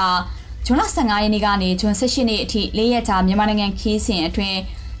ရေးမှူးကဇွန်လ15ရက်နေ့ကနေဇွန်18ရက်နေ့အထိ၄ရက်ကြာမြန်မာနိုင်ငံခီးစဉ်အတွ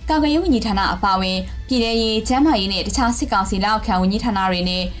င်းကာကွယ်ရေးဝန်ကြီးဌာနအပါအဝင်ပြည်ထရေးကျန်းမာရေးနဲ့တခြားစစ်ကောင်စီလက်အောက်ခံဝန်ကြီးဌာနတွေ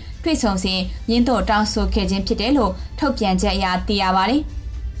နဲ့တွေ့ဆုံစဉ်ရင်းတို့တောင်းဆိုခဲ့ခြင်းဖြစ်တယ်လို့ထုတ်ပြန်ချက်အရသိရပါတယ်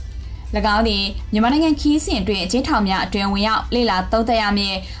။၎င်းသည်မြန်မာနိုင်ငံခီးစဉ်အတွင်းအကျဉ်းထောင်များအတွင်းဝင်ရောက်လေ့လာသုံးသပ်ရမ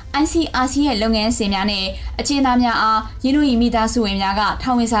ည့် ICRC ရဲ့လုပ်ငန်းစဉ်များနဲ့အကျဉ်းသားများအားရင်းနှီးမိသားစုဝင်များက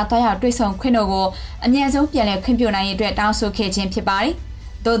ထောင်ဝင်စာတွားရောက်တွေ့ဆုံခွင့်တို့ကိုအမြန်ဆုံးပြန်လည်ခွင့်ပြုနိုင်ရေးအတွက်တောင်းဆိုခဲ့ခြင်းဖြစ်ပါတယ်။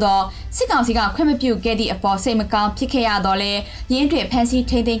သို့သောစစ်ကောင်စီကခွင့်မပြုခဲ့သည့်အပေါ်စိတ်မကောင်းဖြစ်ခဲ့ရတော့လဲရင်းတွင်ဖန်ဆီး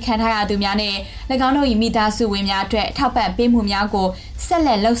ထိန်းသိမ်းခံထားရသူများနဲ့၎င်းတို့၏မိသားစုဝင်များအတွက်ထောက်ပံ့ပေးမှုများကိုဆက်လ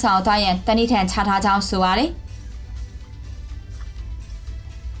က်လှုပ်ဆောင်သွားရန်တန်ဋိဌာန်ချထားကြောင်းဆိုပါတယ်။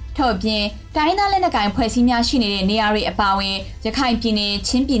ထို့အပြင်တိုင်းသားလက်နက်ကိုင်ဖွဲ့စည်းများရှိနေတဲ့နေရာတွေအပါအဝင်ရခိုင်ပြည်နယ်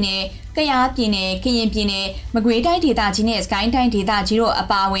ချင်းပြည်နယ်ကယားပြည်နယ်ကရင်ပြည်နယ်မကွေးတိုင်းဒေသကြီးနဲ့စကိုင်းတိုင်းဒေသကြီးတို့အ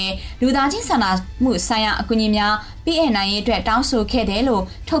ပါအဝင်လူသားချင်းစာနာမှုဆိုင်ရာအကူအညီများပေးအပ်နိုင်ရေးအတွက်တောင်းဆိုခဲ့တယ်လို့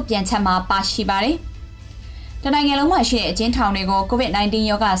ထုတ်ပြန်ချက်မှာပါရှိပါတယ်။တနိုင်ငံလုံးမှာရှိတဲ့အကျဉ်းထောင်တွေကို COVID-19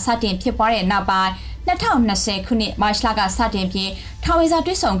 ရောဂါစတင်ဖြစ်ပွားတဲ့နောက်ပိုင်း2020ခုနှစ်မတ်လကစတင်ပြီးထောင်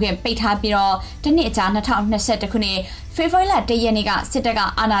ဝင်စာတွေ့ဆုံခွင့်ပိတ်ထားပြီးတော့တနှစ်အကြာ2021ခုနှစ်ဖေဖော်ဝါရီလ1ရက်နေ့ကစစ်တပ်က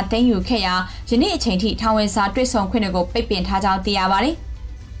အာဏာသိမ်းယူခဲ့ရာယနေ့အချိန်ထိထောင်ဝင်စာတွေ့ဆုံခွင့်တွေကိုပိတ်ပင်ထားကြောင်းသိရပါတယ်။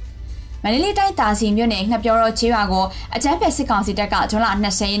မန္တလေးတိုင်းတာစီမြို့နယ်ငှက်ပျောတော်ကျေးရွာကိုအကြမ်းဖက်စစ်ကောင်စီတပ်ကဇွန်လ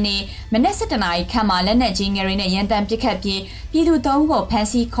20ရက်နေ့မနက်7:00နာရီခန့်မှာလက်နက်ကြီးငယ်တွေနဲ့ရန်တမ်းပစ်ခတ်ပြီးပြည်သူ3ဦးကိုဖ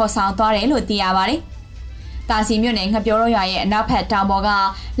မ်းဆီးခေါ်ဆောင်သွားတယ်လို့သိရပါတယ်။တာစီမြို့နယ်ငှက်ပျောတော်ရွာရဲ့အနောက်ဘက်တောင်ပေါ်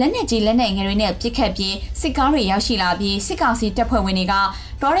ကလက်နက်ကြီးလက်နက်ငယ်တွေနဲ့ပစ်ခတ်ပြီးစစ်ကားတွေရောက်ရှိလာပြီးစစ်ကောင်စီတပ်ဖွဲ့ဝင်တွေ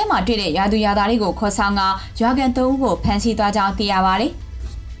ကတောထဲမှာတွေ့တဲ့ရွာသူရွာသားတွေကိုခေါ်ဆောင်ကရွာကန်3ဦးကိုဖမ်းဆီးသွားကြောင်းသိရပါတယ်။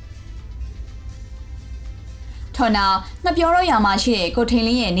ထို့နောက်ငှက်ပျောတော်ရွာမှာရှိတဲ့ကိုထိန်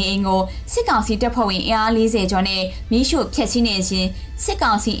လင်းရဲ့နေအိမ်ကိုစစ်ကောင်စီတပ်ဖွဲ့ဝင်အင်အား40ကျော်နဲ့မီးရှို့ဖျက်ဆီးနေစဉ်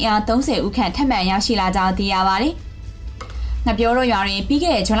စစ်ကောင်စီအင်အား30ဦးခန့်ထပ်မံရောက်ရှိလာကြောင်းသိရပါတယ်။ငှက်ပျောတော်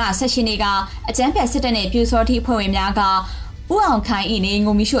ရွာတွင်ပြီးခဲ့တဲ့ဇွန်လ18ရက်နေ့ကအကြမ်းဖက်စစ်တပ်နဲ့ပြူစောတိအဖွဲ့ဝင်များကဦးအောင်ခိုင်၏နေအိမ်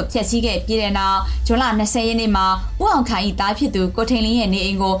ကိုမီးရှို့ဖျက်ဆီးခဲ့ပြီးတဲ့နောက်ဇွန်လ20ရက်နေ့မှာဦးအောင်ခိုင်၏သားဖြစ်သူကိုထိန်လင်း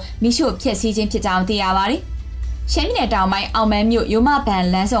ရဲ့နေအိမ်ကိုမီးရှို့ဖျက်ဆီးခြင်းဖြစ်ကြောင်းသိရပါတယ်။ရှမ်းပြည်နယ်တောင်ပိုင်းအောင်မန်းမြို့ရိုးမ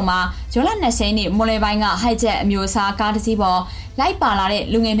ဘန်လမ်းဆောင်မှာဇွန်လ20ရက်နေ့မွန်လယ်ပိုင်းကဟိုက်ဂျက်အမျိုးအစားကားတစ်စီးပေါ်လိုက်ပါလာတဲ့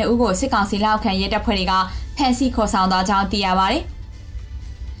လူငယ်2ဦးကိုစစ်ကောင်စီလက်အောက်ခံရဲတပ်ဖွဲ့တွေကဖမ်းဆီးခေါ်ဆောင်သွားကြောင်းသိရပါတယ်။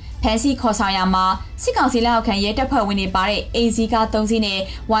ဖမ်းဆီးခေါ်ဆောင်ရမှာစစ်ကောင်စီလက်အောက်ခံရဲတပ်ဖွဲ့ဝင်တွေပါတဲ့ AZ ကား3စီးနဲ့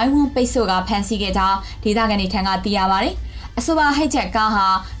ဝိုင်းဝန်းပိတ်ဆို့ကဖမ်းဆီးခဲ့ကြောင်းဒေသခံတွေထံကသိရပါတယ်။အဆိုပါဟိုက်ဂျက်ကား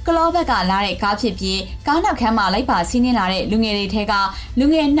ဟာကလောဘက်ကလာတဲ့ကားဖြစ်ပြီးကားနောက်ခန်းမှာလိုက်ပါစီးနင်းလာတဲ့လူငယ်တွေထဲ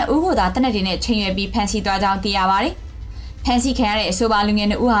ကလူငယ်2ဦးကိုသာတပ်နက်တွေနဲ့ချိန်ရွယ်ပြီးဖမ်းဆီးသွားကြောင်းသိရပါတယ်။ဖမ်းဆီးခံရတဲ့အဆိုပါလူငယ်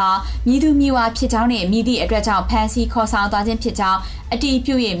2ဦးဟာမြည်သူမြည်ဝါဖြစ်ကြောင်းနဲ့မြည်သည့်အတွက်ကြောင့်ဖမ်းဆီးခေါ်ဆောင်သွားခြင်းဖြစ်ကြောင်းအတည်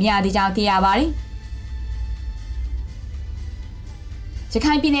ပြု၍မရသေးကြောင်းသိရပါတယ်။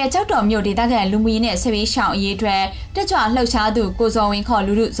ရခိုင်ပြည်နယ်ကြောက်တော်မြို့ဒေသခံလူမှုရေးနဲ့ဆေးပေးရှောင်းအရေးအတွက်တက်ကြွလှုပ်ရှားသူကိုဇော်ဝင်းခေါ်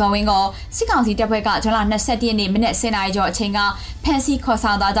လူလူဇော်ဝင်းကိုစစ်ကောင်စီတပ်ဖွဲ့ကဇွန်လ20ရက်နေ့မနက်10:00နာရီကျော်အချိန်ကဖမ်း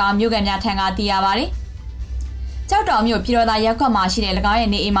ဆီးခေါ်ဆောင်သွားကြောင်းမြို့ကန်များထံကသိရပါတယ်။ကြောက်တော်မြို့ပြည်တော်သာရပ်ကွက်မှာရှိတဲ့၎င်းရဲ့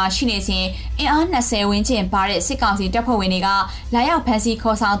နေအိမ်မှာရှိနေစဉ်အင်အား20ဝန်းကျင်ပါတဲ့စစ်ကောင်စီတပ်ဖွဲ့ဝင်တွေကလာရောက်ဖမ်း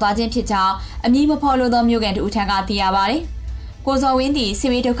ဆီးခေါ်ဆောင်သွားခြင်းဖြစ်ကြောင်းအမည်မဖော်လိုသောမြို့ကန်တို့ထံကသိရပါတယ်။ကိုဇော်ဝင်းသည်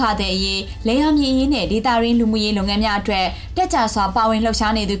စစ်ဘေးဒုက္ခသည်အရေးလေယာဉ်မြေရေးနဲ့ဒေသရင်းလူမှုရေးလုပ်ငန်းများအတွက်တက်ကြွစွာပါဝင်လှုပ်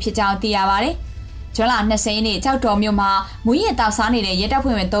ရှားနေသူဖြစ်ကြောင်းသိရပါတယ်။ဇွန်လ20ရက်နေ့ကြောက်တော်မြို့မှာမူရစ်တောက်စားနေတဲ့ရဲ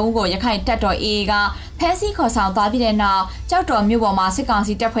တပ်ဖွဲ့ဝင်3ဦးကိုရခိုင်တပ်တော် AA ကဖမ်းဆီးခေါ်ဆောင်သွားပြီးတဲ့နောက်ကြောက်တော်မြို့ပေါ်မှာစစ်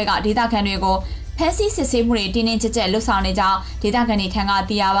ကောင်စီတပ်ဖွဲ့ကဒေသခံတွေကိုဖမ်းဆီးစစ်ဆေးမှုတွေတင်းတင်းကြပ်ကြပ်လှုပ်ဆောင်နေကြောင်းဒေသခံတွေထံ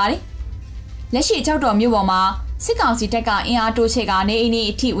ကသိရပါတယ်။လက်ရှိကြောက်တော်မြို့ပေါ်မှာစစ်ကောင်စီတပ်ကအင်အားတိုးချဲ့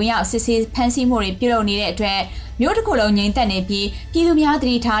ကနေအိမ်အထိဝင်ရောက်စစ်ဆေးဖမ်းဆီးမှုတွေပြုလုပ်နေတဲ့အတွက်မြို့တစ်ခုလုံးငြိမ်သက်နေပြီးပြည်သူများ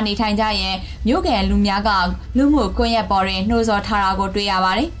သတိထားနေထိုင်ကြရင်မြို့ကန်လူများကလူမှုကွန်ရက်ပေါ်တွင်နှိုးဆော်ထားတာကိုတွေ့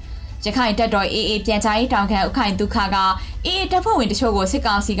ရပါတယ်။ရခိုင်တပ်တော် AA ပြန်ကြားရေးတောင်ခံဥခိုင်ဒုက္ခက AA တပ်ဖွဲ့ဝင်တချို့ကိုစစ်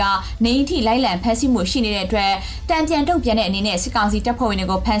ကောင်စီကနေအိမ်ထိလိုက်လံဖမ်းဆီးမှုရှိနေတဲ့အတွက်တံပြန်တုတ်ပြန်တဲ့အနေနဲ့စစ်ကောင်စီတပ်ဖွဲ့ဝင်တွေ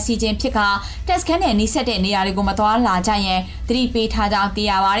ကိုဖမ်းဆီးခြင်းဖြစ်ကတက်စခန်းနဲ့နှိစက်တဲ့နေရာတွေကိုမသွားလာကြရင်သတိပေးထားကြောင်းသိ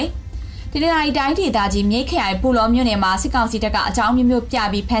ရပါတယ်။ဒီနေ့တိုင်းဒေသကြီးမြိတ်ခရိုင်ပူလောမြို့နယ်မှာစစ်ကောင်စီတပ်ကအကြောင်းမျိုးပြ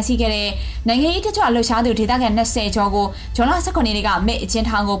ပြီးဖမ်းဆီးခဲ့တဲ့နိုင်ငံရေးတကြွလှုပ်ရှားသူဒေသခံ20ကျော်ကိုဇွန်လ18ရက်နေ့ကမိတ်အချ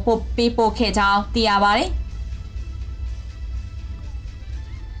င်းထောင်ကိုပို့ခဲ့ကြောင်းသိရပါတယ်။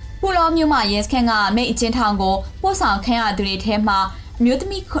ပူလောမြို့မှာရဲစခန်းကမိတ်အချင်းထောင်ကိုပို့ဆောင်ခံရသူတွေထဲမှာ မျိုးသ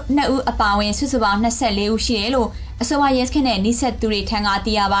မီး2ဦးအပါအဝင်စုစုပေါင်း24ဦးရှိတယ်လို့အဆိုပါရဲစခန်းနဲ့နှိစက်သူတွေထံက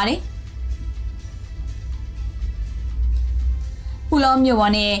သိရပါတယ်။ပူလောမြို့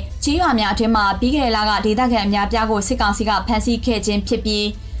ပေါ်နဲ့ကြေးရွာများအတွင်းမှာပြီးခဲ့တဲ့လကဒေသခံအများပြားကိုစစ်ကောင်စီကဖမ်းဆီးခဲ့ခြင်းဖြစ်ပြီး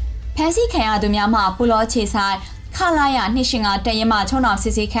ဖမ်းဆီးခံရသူများမှပူလောခြေဆိုင်ခလာရ205တပ်ရင်းမှချုံအောင်စ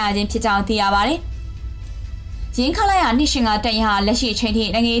စ်ဆေးခံရခြင်းဖြစ်ကြောင်းသိရပါတယ်။ရင်းခလာရ205တပ်ရင်းဟာလက်ရှိအချိန်ထိ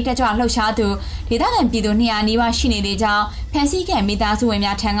နိုင်ငံရေးတက်ကြွလှုပ်ရှားသူဒေသခံပြည်သူ200နီးပါးရှိနေသေးကြောင်းဖမ်းဆီးခံမိသားစုဝင်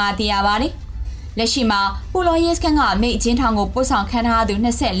များထံကသိရပါတယ်။လက်ရှိမှာပူလောရဲစခန်းကမိတ်အချင်းထောင်ကိုပို့ဆောင်ခံထားသူ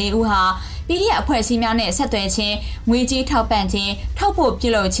24ဦးဟာ PDF အဖွဲ့အစည်းများနဲ့ဆက်သွယ်ခြင်းငွေကြေးထောက်ပံ့ခြင်းထောက်ပို့ပြု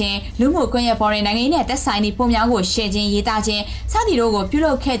လုပ်ခြင်းလူမှုကွန်ရက်ပေါ်တွင်နိုင်ငံရေးနဲ့သက်ဆိုင်သည့်ပုံများကိုရှယ်ခြင်းရေးသားခြင်းစသည့်တို့ကိုပြု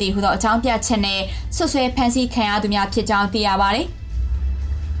လုပ်ခဲ့သည်ဟုသောအကြောင်းပြချက်နဲ့ဆွဆွဲဖမ်းဆီးခံရသူများဖြစ်ကြောင်းသိရပါတယ်။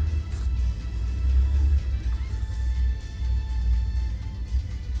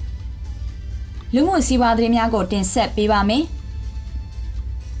လူမှုစီးပွားသတင်းများကိုတင်ဆက်ပေးပါမယ်။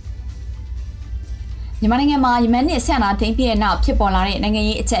မြန်မာနိုင်ငံမှာယမန်နှစ်ဆန်လာသိမ်းပြီးတဲ့နောက်ဖြစ်ပေါ်လာတဲ့နိုင်ငံ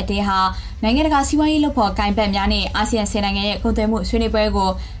ရေးအကျပ်အတည်းဟာနိုင်ငံတကာစီးပွားရေးလုပ်ဖော်ကိုင်ဘက်များနဲ့အာဆီယံ10နိုင်ငံရဲ့ကုန်သွယ်မှုဆွေးနွေးပွဲကို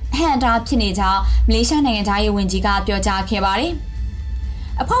အဟန့်အတားဖြစ်နေကြောင်းမလေးရှားနိုင်ငံသားရေးဝန်ကြီးကပြောကြားခဲ့ပါတယ်။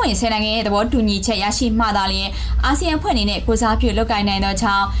အဖွဲ့ဝင်10နိုင်ငံရဲ့သဘောတူညီချက်ရရှိမှသာလျှင်အာဆီယံအဖွဲ့အနေနဲ့ကိုစားပြုလုပ်ကိုင်နိုင်သော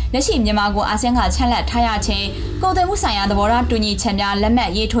ကြောင့်လက်ရှိမြန်မာကိုအာဆီယံကချန်လက်ထားရခြင်းကုန်သွယ်မှုဆိုင်ရာသဘောထားတူညီချက်များလက်မှတ်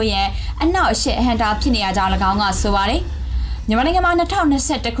ရေးထိုးရန်အနောက်အရှေ့အဟန့်အတားဖြစ်နေရကြောင်း၎င်းကဆိုပါတယ်။မြန်မာနိုင်ငံမှာ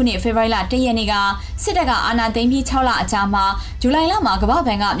2021ခုနှစ်ဖေဖော်ဝါရီလ1ရက်နေ့ကစစ်တပ်ကအာဏာသိမ်းပြီး6လအကြာမှာဇူလိုင်လမှာကမ္ဘာ့ဘ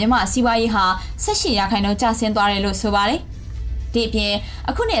ဏ်ကမြန်မာစီးပွားရေးဟာ18%ကျဆင်းသွားတယ်လို့ဆိုပါတယ်။ဒီအပြင်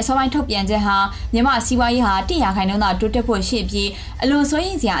အခုနှစ်အစောပိုင်းထုတ်ပြန်ချက်ဟာမြန်မာစီးပွားရေးဟာ1%သာတိုးတက်ဖို့ရှိပြီးအလွန်စိုး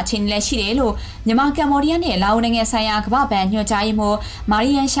ရိမ်စရာအခြေအနေလည်းရှိတယ်လို့မြန်မာကမ္ဘောဒီးယားနဲ့လာအိုနိုင်ငံဆိုင်ရာကမ္ဘာ့ဘဏ်ညွှန်ကြားရေးမှူးမာ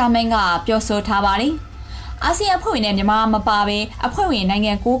ရီယန်ရှာမန်ကပြောဆိုထားပါတယ်။အာဆီယံအဖွဲ့ဝင်နဲ့မြန်မာမပါဘဲအဖွဲ့ဝင်နိုင်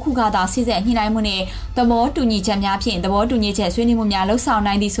ငံ9ခုကသာစစ်ဆက်ညှိနှိုင်းမှုနဲ့သဘောတူညီချက်များဖြင့်သဘောတူညီချက်ဆွေးနွေးမှုများလှုပ်ဆောင်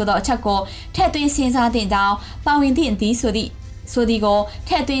နိုင်သည့်ဆိုသောအချက်ကိုထည့်သွင်းစဉ်းစားသင့်ကြောင်းပါဝင်သည့်သည်ဆိုသည့်ကိုထ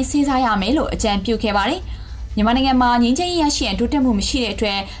ည့်သွင်းစဉ်းစားရမယ်လို့အကြံပြုခဲ့ပါတယ်။မြန်မာနိုင်ငံမှာငြိမ်းချမ်းရေးရရှိရန်တိုးတက်မှုမရှိတဲ့အတွ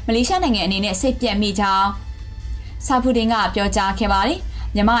က်မလေးရှားနိုင်ငံအနေနဲ့စိတ်ပြတ်မိကြောင်းဆာဖူဒင်ကပြောကြားခဲ့ပါတယ်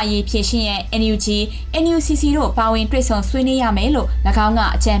။မြန်မာအရေးဖြည့်ရှင်းရန် NUG, NUCC တို့ပါဝင်တွေ့ဆုံဆွေးနွေးရမယ်လို့၎င်းက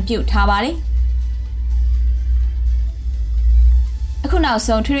အကြံပြုထားပါတယ်။အခုနောက်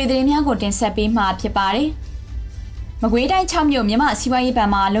ဆုံးထွေထွေသတင်းများကိုတင်ဆက်ပေးမှာဖြစ်ပါတယ်။မကွေးတိုင်း6မြို့မြန်မာစီးပွားရေးဘဏ်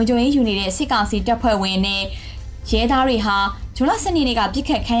မှာလုံခြုံရေးယူနေတဲ့စစ်ကောင်စီတပ်ဖွဲ့ဝင်နဲ့ရဲသားတွေဟာဇွန်လ10ရက်နေ့ကပြစ်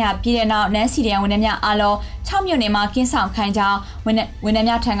ခတ်ခံရပြီးတဲ့နောက်နန်းစီတရန်ဝန်ထမ်းများအားလုံး6မြို့နယ်မှာကင်းဆောင်ခိုင်းကြောင်းဝန်ထမ်း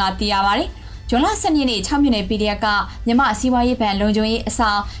များထံကသိရပါတယ်။ဇွန်လ10ရက်နေ့6မြို့နယ် PDF ကမြန်မာစီးပွားရေးဘဏ်လုံခြုံရေးအ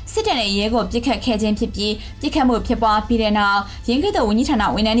ဆောင်စစ်တပ်နဲ့ရဲကိုပြစ်ခတ်ခဲ့ခြင်းဖြစ်ပြီးပြစ်ခတ်မှုဖြစ်ပွားပြီးတဲ့နောက်ရင်းကဲ့သို့ဝန်ကြီးဌာန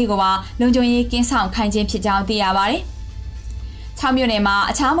ဝန်ထမ်းတွေကိုပါလုံခြုံရေးကင်းဆောင်ခိုင်းခြင်းဖြစ်ကြောင်းသိရပါတယ်။6မြို့နယ်မှာ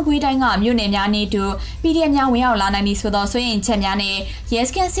အခြားမကွေးတိုင်းကမြို့နယ်များနေတူ PDF များဝင်ရောက်လာနိုင်ပြီးဆိုသောစိုးရိမ်ချက်များနဲ့ရဲစ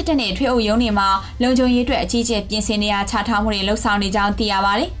ခန်းစစ်တပ်နဲ့ထွေအုပ်ရုံးတွေမှာလုံခြုံရေးအတွက်အကြီးအကျယ်ပြင်ဆင်နေရချထားမှုတွေလှုပ်ဆောင်နေကြောင်းသိရ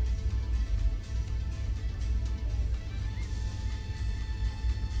ပါတယ်။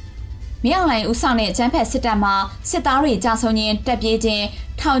မြောက်လိုင်းဦးဆောင်တဲ့ကျန်းဖက်စစ်တပ်မှစစ်သားတွေကြာဆုံးခြင်းတက်ပြေးခြင်း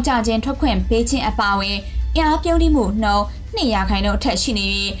ထောင်ကျခြင်းထွက်ခွင့်ပေးခြင်းအပါအဝင်အင်အားပြုံးတိမှုနှုန်း2%အထက်ရှိနေ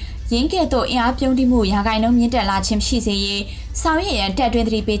ပြီးရင်းကဲ့သို့အင်အားပြုံးတိမှုရာခိုင်နှုန်းမြင့်တက်လာခြင်းရှိစေရေးဆောင်ရွက်ရန်တက်တွင်းသ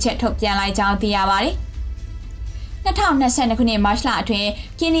တိပေးချက်ထုတ်ပြန်လိုက်ကြောင်းသိရပါတယ်။2022ခုနှစ်မတ်လအတွင်း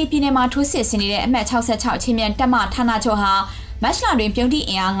ကင်းနီပြည်နယ်မှာထိုးစစ်ဆင်နေတဲ့အမှတ်66ချင်းမြန်တပ်မဌာနချုပ်ဟာမတ်လတွင်ပြုံးတိ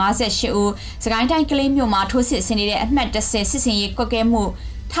အင်အား58ဦးစကိုင်းတိုင်းကလေးမြို့မှာထိုးစစ်ဆင်နေတဲ့အမှတ်10စစ်စင်ရေးကွက်ကဲမှု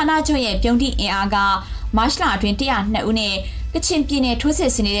ဌာနချုပ်ရဲ့ပြုံးတိအင်အားကမတ်လအတွင်း102ဦးနဲ့ကချင်ပြည်နယ်ထိုးစ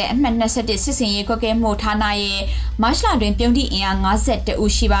စ်ဆင်နေတဲ့အမှတ်21စစ်စင်ရေးကွက်ကဲမှုဌာနရဲ့မတ်လတွင်ပြုံးတိအင်အား52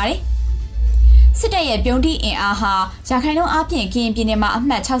ဦးရှိပါတယ်။စစ်တပ်ရဲ့ပြုံးတိအင်အားဟာရာခိုင်နှုန်းအပြင်ကရင်ပြည်နယ်မှာအ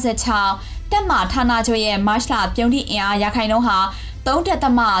မှတ်66တပ်မဌာနချုပ်ရဲ့မတ်လပြုံးတိအင်အားရာခိုင်နှုန်းဟာ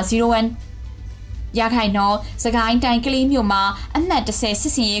3.01ရာခိုင်နှုန်းစကိုင်းတိုင်းကလေးမြို့မှာအမှတ်10စ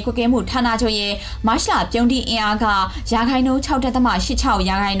စ်စင်ရေးကွက်ကဲမှုဌာနချုပ်ရဲ့မတ်လပြုံးတိအင်အားကရာခိုင်နှုန်း6.86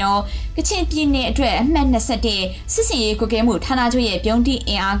ရာခိုင်နှုန်းကချင်ပြည်နယ်အတွက်အမှတ်21စစ်စင်ရေးကွက်ကဲမှုဌာနချုပ်ရဲ့ပြုံးတိ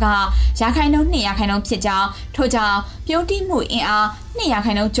အင်အားကရာခိုင်နှုန်း2ရာခိုင်နှုန်းဖြစ်ကြောင်းထို့ကြောင့်ပြုံးတိမှုအင်အား2ရာ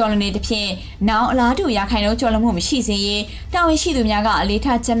ခိုင်နှုန်းကျော်လွန်နေသဖြင့်နောက်အလားတူရာခိုင်နှုန်းကျော်လွန်မှုမရှိစေရေးတာဝန်ရှိသူများကအလေး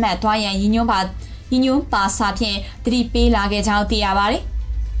ထားချက်မှတ်သွားရန်ရည်ညွှန်းပါစာဖြင့်တတိပေးလာခဲ့ကြောင်းသိရပါတယ်။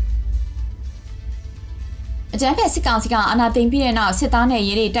အကြမ်းဖက်စစ်ကောင်စီကအာဏာသိမ်းပြီးတဲ့နောက်စစ်သားနဲ့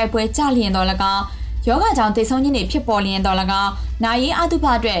ရဲတွေတိုက်ပွဲကြလျင်တော်၎င်းယောဂကြောင့်တိတ်ဆုံးခြင်းတွေဖြစ်ပေါ်လျင်တော်၎င်းနာရီအတုပ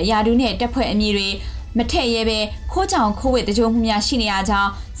အတွက်ယာဒူးနဲ့တပ်ဖွဲ့အမည်တွေမထက်ရဲပဲခိုးကြောင်ခိုးဝစ်တကြိုးမှုများရှိနေရကြောင်း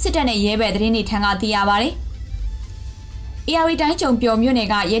စစ်တပ်နဲ့ရဲဘက်သတင်းတွေထံကသိရပါတယ်။ AR တိုင်းကြုံပြောမြို့နယ်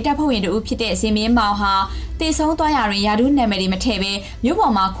ကရဲတပ်ဖွဲ့ဝင်တို့ဖြစ်တဲ့ဇင်မင်းမောင်ဟာတေဆုံးသွားရာတွင်ယာဒူးနာမည်တွေမထည့်ဘဲမြို့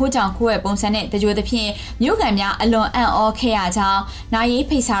ပေါ်မှာခိုးကြောင်ခိုးဝဲပုံစံနဲ့တကြိုသဖြင့်မြို့ကန်များအလွန်အံ့ဩခဲ့ရကြောင်းနာရေး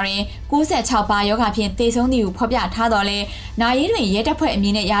ဖိတ်စာတွင်96ပါယောဂဖြင့်တေဆုံးသည်ဟုဖော်ပြထားတော်လဲနာရေးတွင်ရဲတပ်ဖွဲ့အမ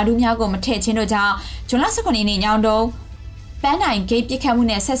ည်နဲ့ယာဒူးများကိုမထည့်ခြင်းတို့ကြောင့်ဇွန်လ19ရက်နေ့ညောင်တုံးပန်းတိုင်ဂိတ်ပြစ်ခတ်မှု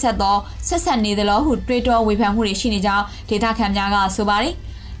နဲ့ဆက်ဆက်နေသလိုဟုတွေးတောဝေဖန်မှုတွေရှိနေကြောင်းဒေသခံများကဆိုပါတယ်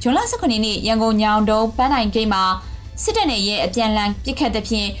ဇွန်လ19ရက်နေ့ရန်ကုန်ညောင်တုံးပန်းတိုင်ဂိတ်မှာစစ်တပ်နဲ့ရဲအပြန်လန်ပစ်ခတ်တဲ့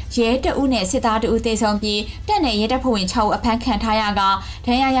ဖြင့်ရဲတအုပ်နဲ့စစ်သားတအုပ်တေဆုံးပြီးတပ်နဲ့ရဲတပ်ဖွဲ့ဝင်6ဦးအဖမ်းခံထားရကဒ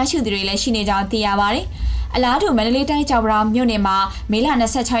ဏ်ရာရရှိသူတွေလည်းရှိနေကြောင်းသိရပါတယ်။အလားတူမန္တလေးတိုင်းကြောက်ပရောင်မြို့နယ်မှာမေလ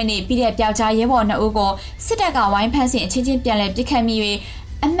26ရက်နေ့ပြည်တဲ့ပြောက်ကြားရဲဘော်2ဦးကိုစစ်တပ်ကဝိုင်းဖမ်းစဉ်အချင်းချင်းပြန်လည်ပစ်ခတ်မိ၍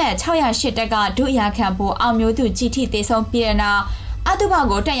အမှတ်608တက်ကဒုအရာခံဖို့အောင်မျိုးသူကြီးထိတေဆုံးပြီးတဲ့နောက်အတုပ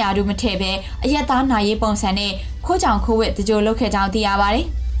ကိုတက်ရတူမထည့်ပဲအရက်သားနာရေးပုံစံနဲ့ခိုးကြောင်ခိုးဝဲတကြိုလုပ်ခဲ့ကြောင်းသိရပါတယ်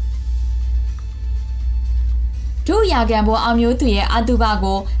။ဒုရာကန်ဘောအောင်မျိုးသူရဲ့အတုပ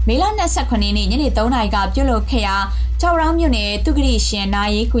ကိုမေလ29ရက်နေ့ညနေ3နာရီကပြုလုပ်ခဲ့ရာကြောက်ရောင်းမြို့နယ်သူဂရိရှင်နာ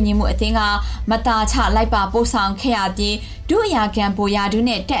ရီကုညီမှုအသင်းကမတာချလိုက်ပါပို့ဆောင်ခဲ့ရပြီးဒုရာကန်ဘောရာဒူး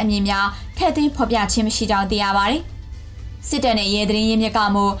နဲ့တက်အမြင့်များထည့်သွင်းဖော်ပြခြင်းမရှိကြောင်းသိရပါတယ်။စစ်တပ်နဲ့ရဲသတင်းရင်းမြစ်က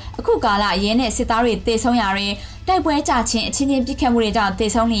မှအခုကာလရဲနဲ့စစ်သားတွေတေဆုံးရာတွင်တိုက်ပွဲကြခြင်းအချင်းချင်းပြစ်ခတ်မှုတွေကြောင့်တေ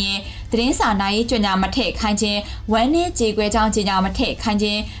ဆုံးလျင်သတင်းစာနိုင်ရေးကြွညာမထည့်ခိုင်းခြင်းဝမ်းနည်းကြေကွဲကြောင်းကြေညာမထည့်ခိုင်းခြ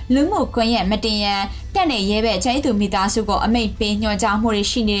င်းလူမှုကွန်ရက်မတင်ရန်တက်နေရဲဘက်ကျိုင်းသူမိသားစုကိုအမိန့်ပေးညွှန်ကြားမှုတွေ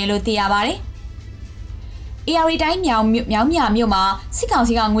ရှိနေတယ်လို့သိရပါတယ်။ AR တိုင်းမြောင်မြမြို့မှာစစ်ကောင်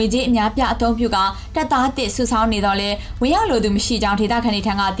စီကငွေကြေးအများပြအသုံးပြုကတပ်သားတစ်စုဆောင်းနေတော့လဲဝင်ရောက်လိုသူမရှိကြောင်းဒေသခံတွေ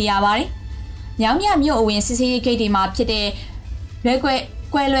ထံကသိရပါတယ်။မြောင်မြမြို့အဝင်စစ်စေးရေးဂိတ်တွေမှာဖြစ်တဲ့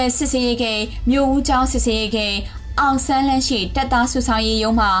ကွယ်လွယ်စစ်စေးရေးဂိတ်မြို့ဦးကျောင်းစစ်စေးရေးဂိတ်အောင်ဆန်းလန်းရှိတပ်သားစုဆောင်ရေး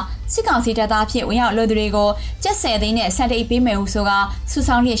ရုံးမှာစစ်ကောင်စီတပ်သားဖြစ်ဝင်ရောက်လိုသူတွေကိုကျက်10သိန်းနဲ့စံတိတ်ပေးမယ်ဟုဆိုကစု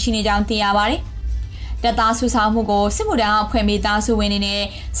ဆောင်ရရှိနေကြောင်းသိရပါတယ်။တပ်သားစုဆောင်မှုကိုစစ်မှုထမ်းအဖွဲ့မိသားစုဝင်တွေနဲ့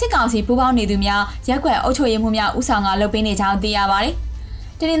စစ်ကောင်စီပူးပေါင်းနေသူများရက်ွက်အုပ်ချုပ်ရေးမှုများဦးဆောင်ကလုပ်ပေးနေကြောင်းသိရပါတယ်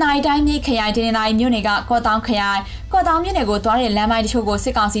။တနင်္သာရီတိုင်းမြေခရိုင်တနင်္သာရီမြို့နယ်ကကော့တောင်ခရိုင်ကော့တောင်မြို့နယ်ကိုသွားတဲ့လမ်းပိုင်းတချို့ကိုစ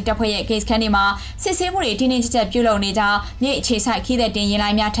စ်ကောင်စီတပ်ဖွဲ့ရဲ့ဂိတ်စခန်းတွေမှာစစ်ဆေးမှုတွေတင်းတင်းကြပ်ကြပ်ပြုလုပ်နေကြောင်းမြေအခြေဆိုင်ခီးတဲ့တင်ရင်လို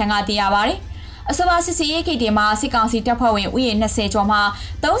င်းများထံကသိရပါတယ်။အဆိုပါစစ်ရေးဂိတ်တွေမှာစစ်ကောင်စီတပ်ဖွဲ့ဝင်ဥယျာဉ်20ကျော်မှ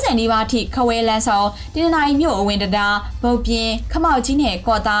30နီးပါးထိခဝဲလန်းဆောင်တင်နာရီမြို့အဝင်တံဗုတ်ပြင်းခမောက်ကြီးနဲ့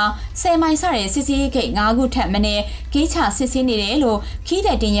ကော့တောင်10မိုင်စတဲ့စစ်ရေးဂိတ်9ခုထပ်မင်းနဲ့ဂိတ်ချစစ်ဆေးနေတယ်လို့ခီး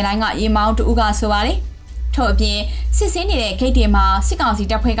တဲ့တင်ရင်လိုင်းကရေမောင်းတူကဆိုပါတယ်ထို့အပြင်စစ်ဆေးနေတဲ့ဂိတ်တွေမှာစစ်ကောင်စီ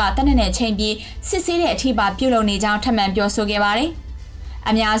တပ်ဖွဲ့ကတပ်နဲ့ချိန်ပြီးစစ်ဆေးတဲ့အထိပါပြုလုပ်နေကြောင်းထပ်မံပြောဆိုခဲ့ပါတယ်။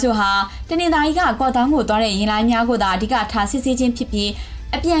အများစုဟာတနင်္သာရီကကော့တောင်ကိုသွားတဲ့ရင်လိုင်းများကိုသာအဓိကထားစစ်ဆေးခြင်းဖြစ်ပြီး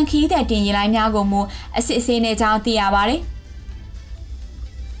အပြန်ခီးတဲ့တင်ရင်လိုင်းများကိုမူအစစ်အဆေးနဲ့ကြောင်းသိရပါတယ်။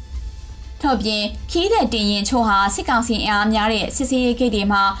ထို့ပြင်ခီးတဲ့တင်ရင်ချို့ဟာစစ်ကောင်စီအားများတဲ့စစ်ဆေးရေးဂိတ်တွေ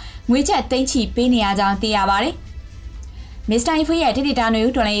မှာငွေချက်သိမ်းချပေးနေရကြောင်းသိရပါတယ်။မစ္စတာအီဖိုရဲ့ဒေတာနွေ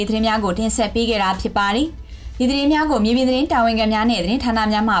ဦးတော်လိုင်းရေးသတင်းများကိုတင်ဆက်ပေးခဲ့တာဖြစ်ပါတယ်။ဒီသတင်းများကိုမြေပြင်သတင်းတာဝန်ခံများနဲ့သတင်းဌာန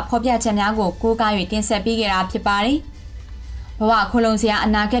များမှဖော်ပြချက်များကိုကိုးကား၍တင်ဆက်ပေးခဲ့တာဖြစ်ပါတယ်။ဘဝခိုးလုံစရာအ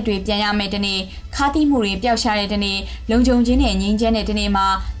နာဂတ်တွေပြန်ရမယ့်တနေ့ခါးတိမှုတွေပျောက်ရှားတဲ့တနေ့လုံခြုံခြင်းနဲ့ငြိမ်းချမ်းတဲ့တနေ့မှာ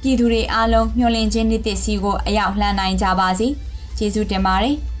ပြည်သူတွေအားလုံးမျှော်လင့်ခြင်းနှစ်သက်စီကိုအရောက်လှမ်းနိုင်ကြပါစေ။ကျေးဇူးတင်ပါတ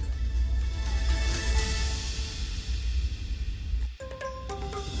ယ်။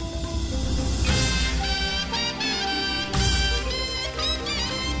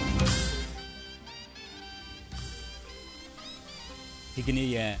ဒီကနေ့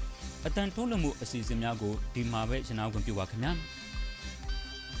ရဲ့အတန်ထုတ်လွှင့်မှုအစီအစဉ်များကိုဒီမှာပဲရှင်းအောင်ပြုပါခင်ဗျာ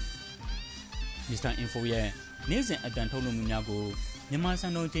မစ္စတာအင်ဖိုရဲ့နေ့စဉ်အတန်ထုတ်လွှင့်မှုများကိုမြန်မာစံ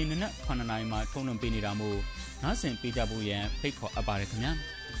တော်ချိန်နနက်9:00 နာရီမှာထုတ်လွှင့်ပေးနေတာမို့နားဆင်ပေးကြဖို့ရန်ဖိတ်ခေါ်အပ်ပါတယ်ခင်ဗျာ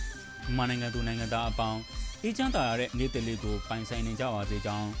မြန်မာနိုင်ငံသူနိုင်ငံသားအပေါင်းအေးချမ်းသာရတဲ့နေ့တလေးကိုပိုင်ဆိုင်နေကြပါစေ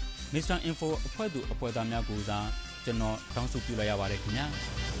ကြောင်းမစ္စတာအင်ဖိုအဖွဲ့သူအဖွဲ့သားများကိုစားကျွန်တော်တောင်းဆိုပြုလိုက်ရပါတယ်ခင်ဗျာ